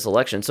fraud in this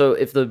election. So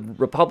if the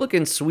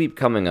Republican sweep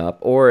coming up,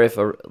 or if,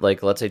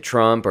 let's say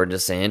Trump or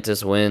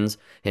DeSantis wins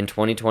in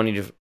 2020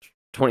 to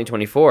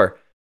 2024,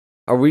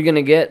 are we going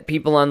to get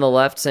people on the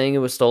left saying it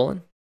was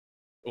stolen?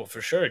 Well,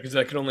 for sure, because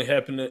that could only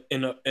happen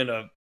in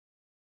a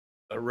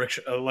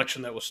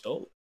election that was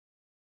stolen.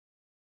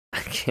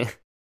 I can't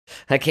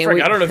Frick,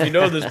 wait. I don't know if you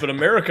know this, but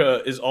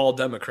America is all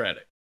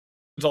Democratic.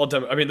 It's all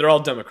I mean, they're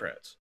all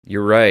Democrats,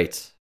 You're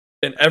right.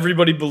 and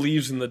everybody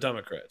believes in the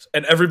Democrats,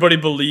 and everybody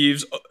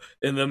believes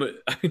in them.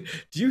 I mean,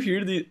 do you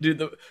hear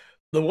the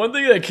one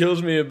thing that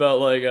kills me about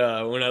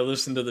when I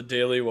listen to the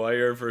Daily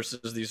Wire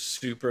versus these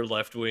super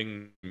left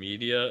wing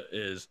media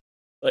is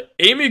like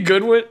Amy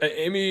Goodwin,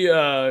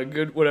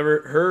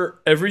 whatever, her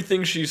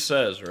everything she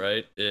says,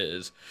 right,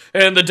 is,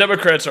 and the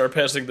Democrats are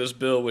passing this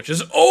bill which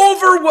is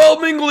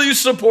overwhelmingly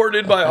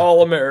supported by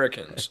all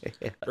Americans,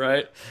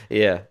 right?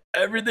 Yeah.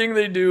 Everything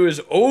they do is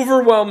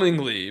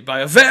overwhelmingly, by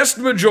a vast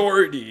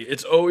majority,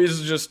 it's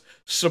always just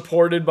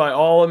supported by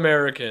all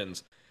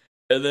Americans.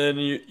 And then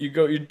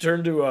you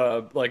turn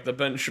to the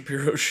Ben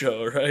Shapiro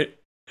show, right?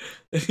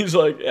 And he's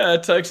like, yeah,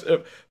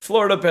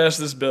 Florida passed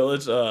this bill.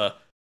 It's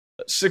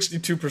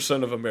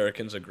 62% of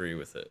Americans agree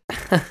with it,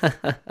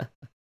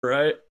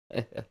 right?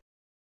 And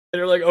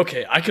you're like,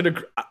 okay, I could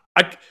agree,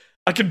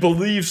 I could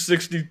believe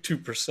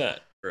 62%,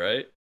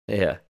 right?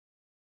 Yeah.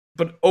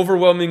 But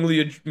overwhelmingly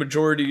a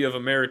majority of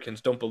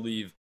Americans don't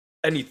believe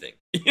anything.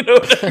 You know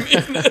what I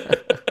mean?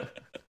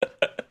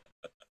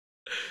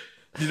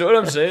 You know what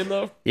I'm saying,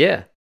 though?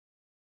 Yeah.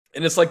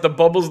 And it's like the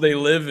bubbles they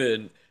live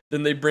in,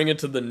 then they bring it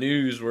to the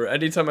news, where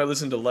anytime I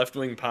listen to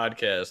left-wing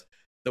podcasts,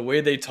 the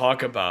way they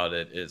talk about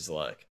it is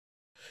like,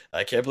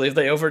 I can't believe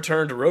they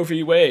overturned Roe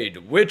v.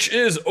 Wade, which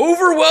is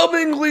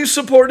overwhelmingly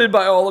supported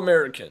by all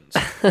Americans.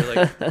 You're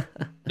like,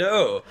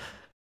 no.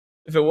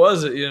 If it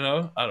was, I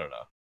don't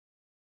know.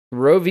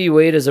 Roe v.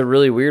 Wade is a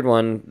really weird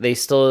one. They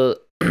still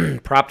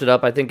propped it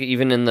up. I think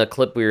even in the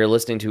clip we were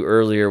listening to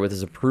earlier with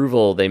his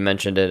approval, they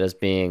mentioned it as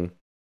being.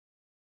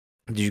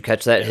 Did you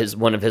catch that? Yeah.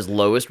 One of his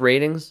lowest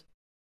ratings.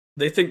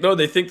 They think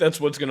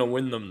that's what's going to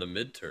win them the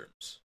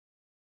midterms,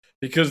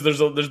 because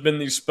there's been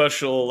these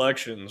special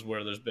elections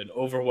where there's been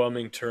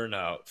overwhelming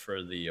turnout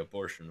for the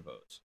abortion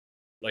votes,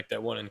 like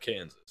that one in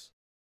Kansas.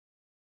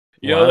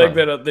 You know, like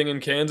that thing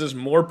in Kansas,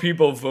 more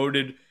people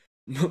voted.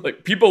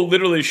 Like, people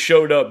literally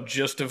showed up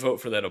just to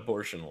vote for that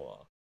abortion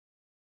law.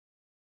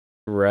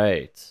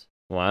 Right.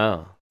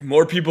 Wow.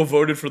 More people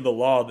voted for the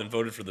law than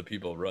voted for the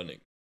people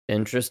running.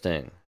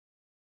 Interesting.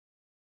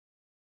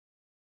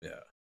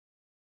 Yeah.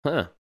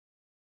 Huh.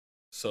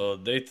 So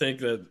they think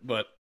that,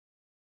 but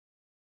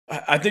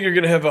I think you're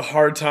going to have a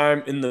hard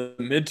time in the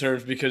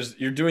midterms, because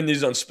you're doing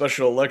these on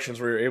special elections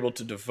where you're able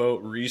to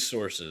devote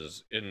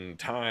resources in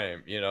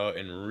time,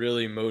 and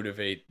really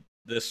motivate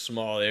this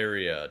small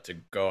area to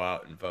go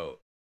out and vote.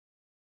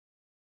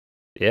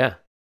 Yeah.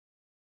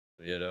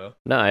 you know?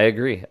 No, I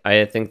agree.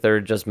 I think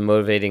they're just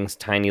motivating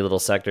tiny little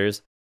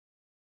sectors.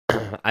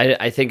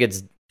 I think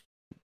it's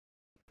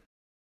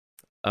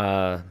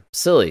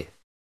silly,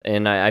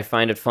 and I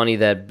find it funny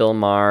that Bill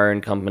Maher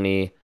and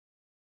company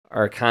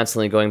are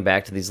constantly going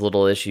back to these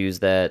little issues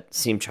that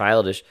seem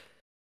childish.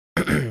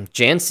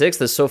 Jan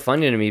 6th is so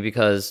funny to me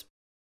because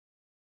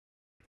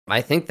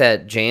I think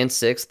that Jan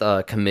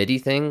 6th committee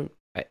thing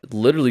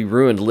literally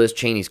ruined Liz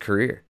Cheney's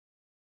career.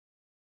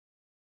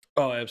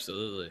 Oh,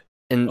 absolutely.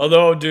 And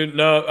Although, dude,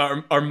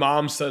 no, our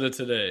mom said it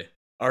today.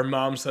 Our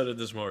mom said it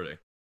this morning.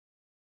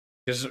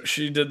 Because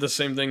she did the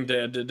same thing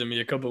Dad did to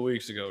me a couple of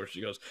weeks ago, where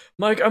she goes,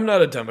 Mike, I'm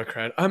not a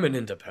Democrat. I'm an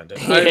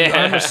independent.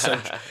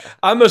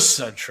 I'm a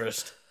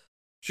centrist.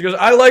 She goes,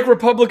 I like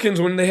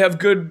Republicans when they have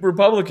good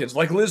Republicans,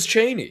 like Liz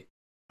Cheney.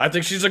 I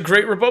think she's a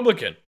great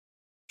Republican.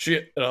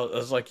 I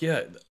was like,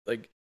 yeah,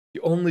 like,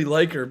 you only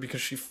like her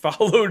because she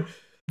followed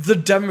the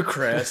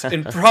Democrats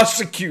in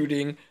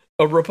prosecuting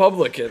a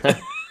Republican.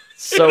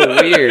 so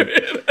weird.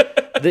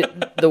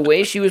 The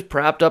way she was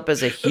propped up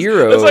as a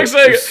hero it's like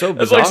saying, is so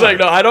bizarre. It's like saying,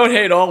 no, I don't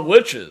hate all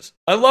witches.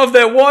 I love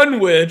that one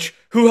witch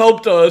who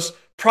helped us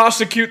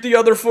prosecute the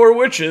other 4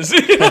 witches.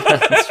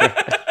 That's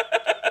right.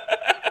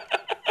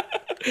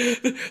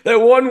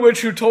 That one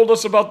witch who told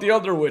us about the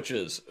other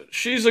witches.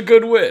 She's a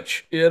good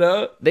witch, you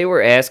know? They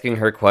were asking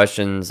her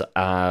questions,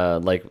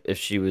 like if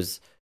she was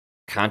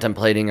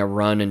contemplating a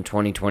run in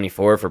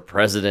 2024 for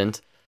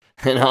president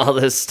and all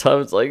this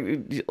stuff. It's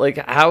like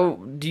how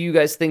do you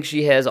guys think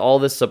she has all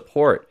this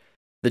support?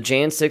 The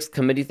Jan 6th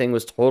committee thing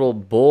was total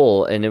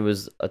bull, and it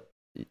was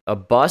a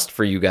bust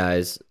for you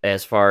guys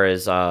as far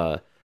as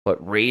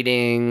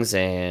ratings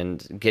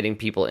and getting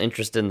people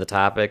interested in the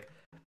topic.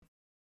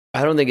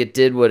 I don't think it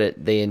did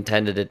what they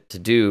intended it to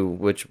do,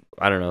 which,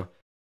 I don't know.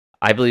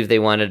 I believe they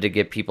wanted to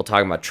get people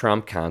talking about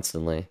Trump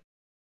constantly.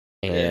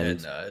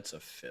 And yeah, no, it's a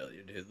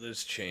failure, dude.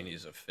 Liz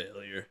Cheney's a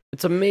failure.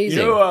 It's amazing.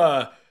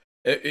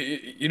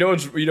 You know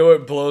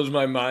what blows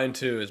my mind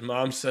too is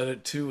Mom said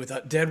it too.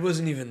 Without Dad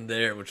wasn't even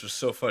there, which was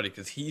so funny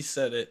because he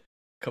said it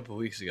a couple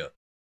weeks ago.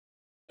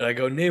 And I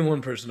go, name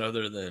one person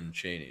other than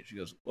Cheney. She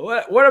goes,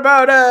 what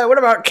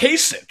about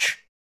Kasich?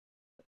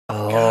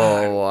 Oh,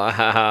 God.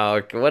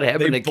 wow. What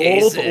happened They to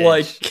both Kasich?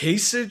 like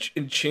Kasich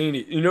and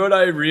Cheney. You know what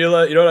I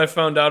realized? You know what I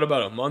found out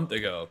about a month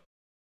ago?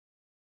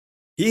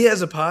 He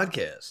has a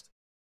podcast.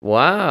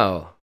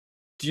 Wow.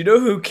 Do you know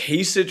who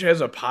Kasich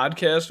has a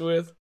podcast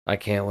with? I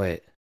can't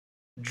wait.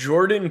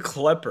 Jordan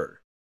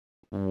Klepper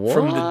What?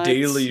 from The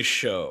Daily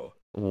Show.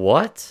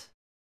 What?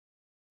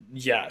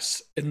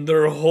 Yes. And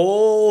their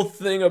whole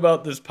thing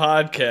about this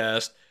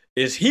podcast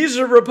is he's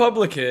a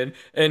Republican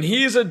and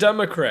he's a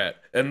Democrat,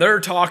 and they're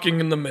talking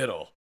in the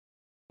middle.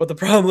 But the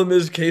problem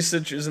is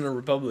Kasich isn't a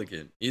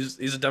Republican. He's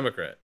a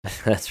Democrat.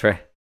 That's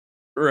right.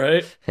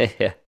 Right?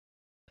 Yeah.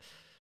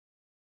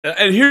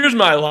 And here's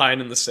my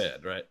line in the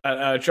sand, right?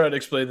 I try to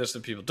explain this to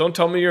people. Don't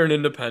tell me you're an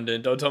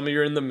independent. Don't tell me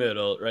you're in the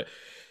middle, right?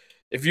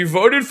 If you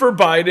voted for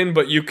Biden,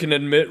 but you can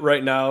admit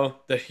right now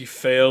that he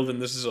failed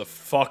and this is a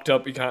fucked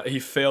up, he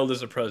failed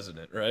as a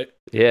president, right?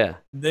 Yeah.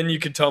 Then you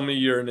can tell me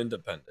you're an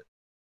independent.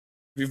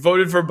 If you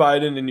voted for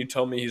Biden and you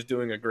tell me he's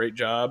doing a great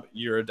job,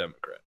 you're a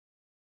Democrat.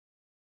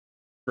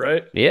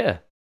 Right? Yeah.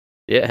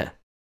 Yeah.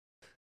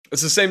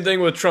 It's the same thing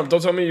with Trump.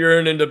 Don't tell me you're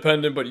an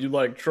independent, but you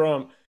like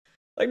Trump.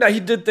 Like, no,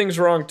 he did things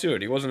wrong too,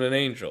 and he wasn't an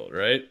angel,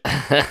 right?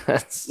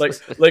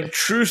 like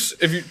true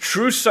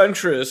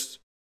centrists,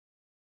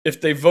 if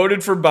they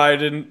voted for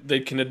Biden, they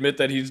can admit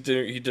that he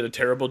did a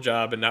terrible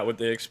job and not what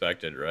they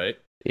expected, right?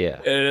 Yeah.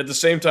 And at the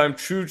same time,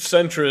 true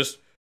centrists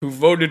who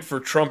voted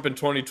for Trump in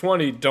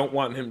 2020 don't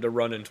want him to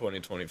run in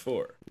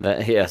 2024.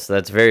 Yes,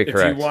 that's very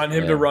correct. If you want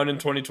him to run in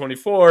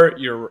 2024,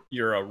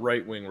 you're a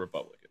right-wing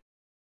Republican.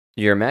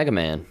 You're a MAGA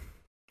man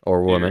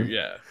or woman.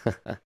 Yeah.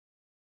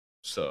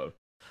 So.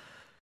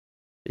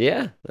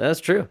 Yeah, that's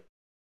true.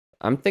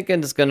 I'm thinking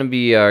it's going to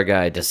be our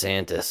guy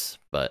DeSantis,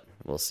 but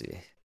we'll see.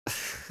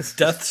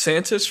 Death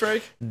Santis,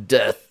 right?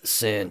 Death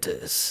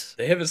Santis.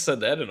 They haven't said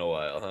that in a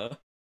while, huh?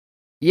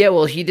 Yeah,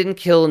 well, he didn't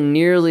kill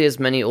nearly as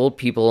many old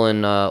people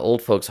in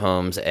old folks'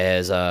 homes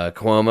as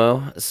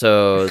Cuomo,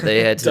 so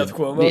they had to... Death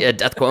Cuomo? Yeah,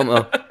 Death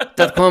Cuomo.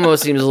 Death Cuomo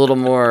seems a little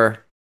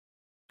more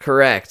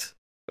correct.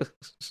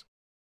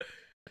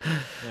 All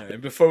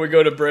right, before we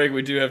go to break,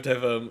 we do have to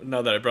have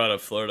now that I brought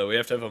up Florida, we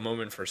have to have a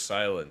moment for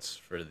silence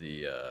for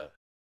the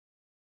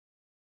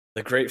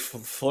great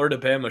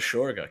Florida-Bama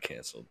Shore got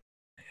canceled.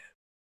 Man.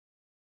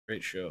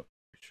 Great show.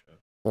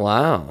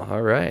 Wow,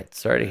 all right.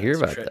 Sorry to hear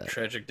about that.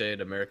 Tragic day in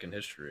American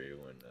history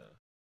when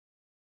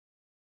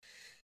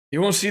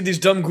you won't see these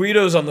dumb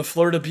Guidos on the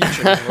Florida beach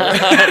anymore.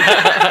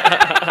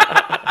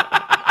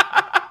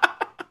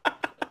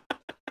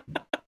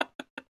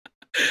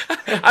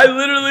 I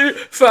literally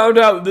found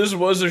out this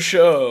was a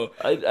show.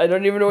 I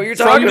don't even know what you're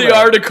talking about. From the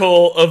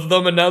article of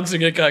them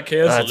announcing it got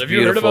canceled. That's have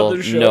beautiful. you heard about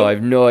this show? No, I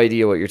have no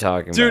idea what you're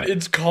talking Dude, about.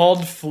 it's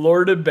called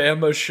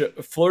Florida-Bama Show.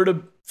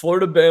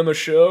 Florida-Bama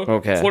Show.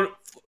 Okay.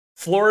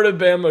 Florida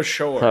Bama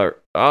Shore.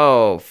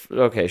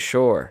 Okay,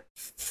 sure.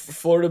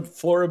 Florida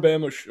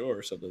Bama Shore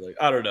or something like.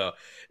 I don't know.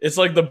 It's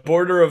like the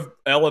border of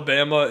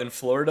Alabama and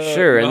Florida.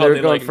 Sure, You know and how they're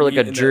they, going like, for like meet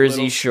a in that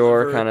Jersey little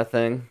Shore sliver? kind of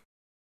thing.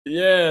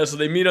 Yeah, so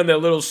they meet on that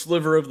little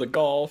sliver of the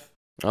Gulf.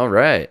 All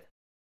right.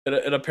 And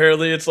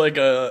apparently it's like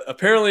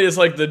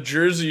the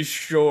Jersey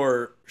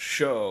Shore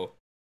show,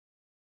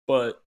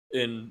 but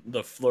in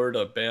the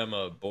Florida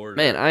Bama border.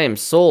 Man, I am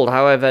sold.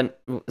 How I've been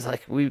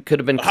like we could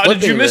have been. How did you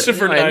clipping miss it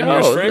for I 9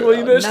 years, know. Frank? Well,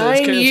 you missed it. It's 9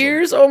 canceled.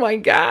 years? Oh my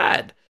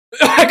god.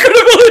 I couldn't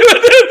believe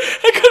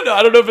it.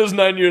 I don't know if it was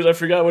 9 years. I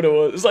forgot what it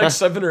was. It's like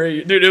 7 or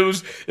 8. Dude,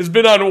 it's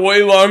been on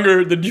way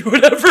longer than you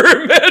would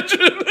ever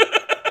imagine.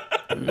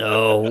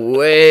 No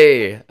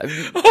way.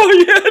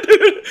 Oh yeah,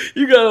 dude.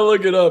 You gotta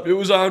look it up. It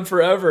was on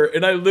forever.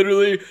 And I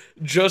literally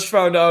just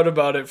found out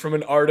about it from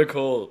an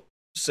article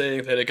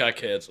saying that it got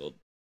canceled.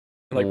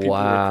 Like people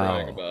were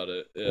crying about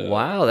it. Yeah.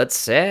 Wow, that's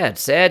sad.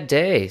 Sad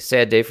day.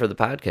 Sad day for the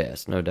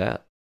podcast, no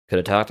doubt. Could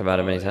have talked about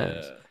it many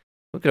times. Yeah.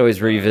 We could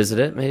always revisit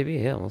it, maybe.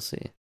 Yeah, we'll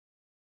see.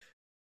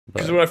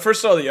 Because when I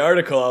first saw the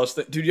article, I was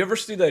dude, you ever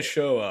see that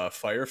show,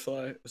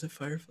 Firefly? Was it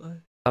Firefly?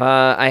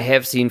 I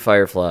have seen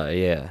Firefly,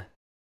 yeah.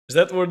 Is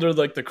that where they're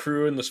like the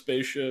crew in the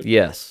spaceship?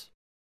 Yes.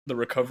 The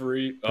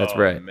recovery? That's oh,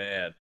 right.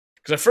 Man.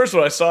 Because at first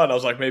when I saw it, I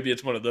was like, maybe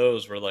it's one of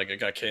those where like it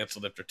got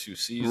canceled after 2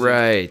 seasons.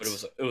 Right.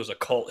 But it was a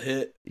cult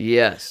hit.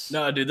 Yes.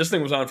 Nah, dude, this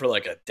thing was on for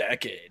like a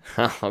decade.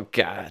 Oh,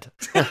 God.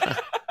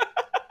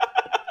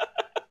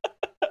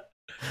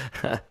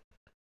 That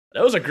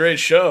was a great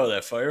show,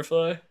 that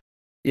Firefly.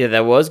 Yeah,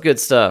 that was good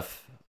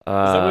stuff. Is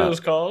that what it was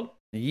called?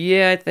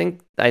 Yeah,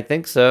 I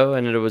think so.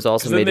 And it was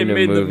also made then into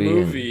they a made movie. the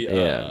movie,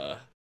 yeah.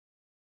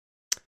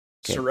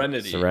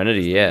 Serenity.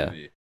 Serenity, yeah.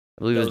 Movie.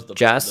 I believe it was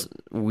Joss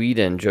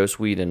Whedon, Joss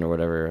Whedon or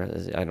whatever.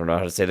 I don't know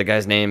how to say the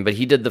guy's name, but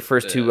he did the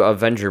first 2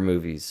 Avenger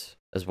movies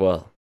as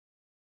well.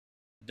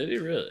 Did he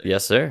really?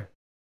 Yes, sir.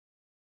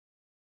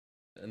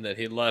 And then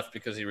he left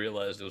because he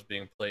realized it was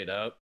being played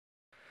out.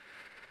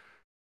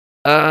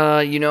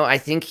 I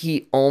think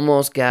he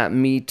almost got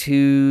Me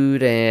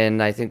Too'd,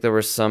 and I think there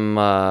was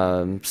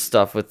some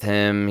stuff with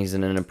him. He's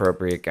an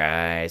inappropriate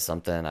guy,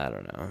 something, I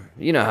don't know.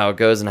 You know how it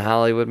goes in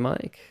Hollywood,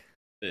 Mike.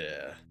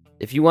 Yeah.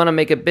 If you want to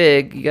make it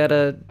big, you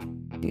gotta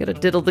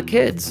diddle the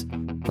kids,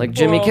 like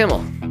Jimmy Kimmel.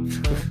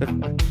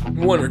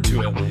 1 or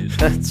 2 at least.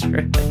 That's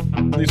right.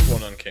 At least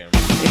one on camera.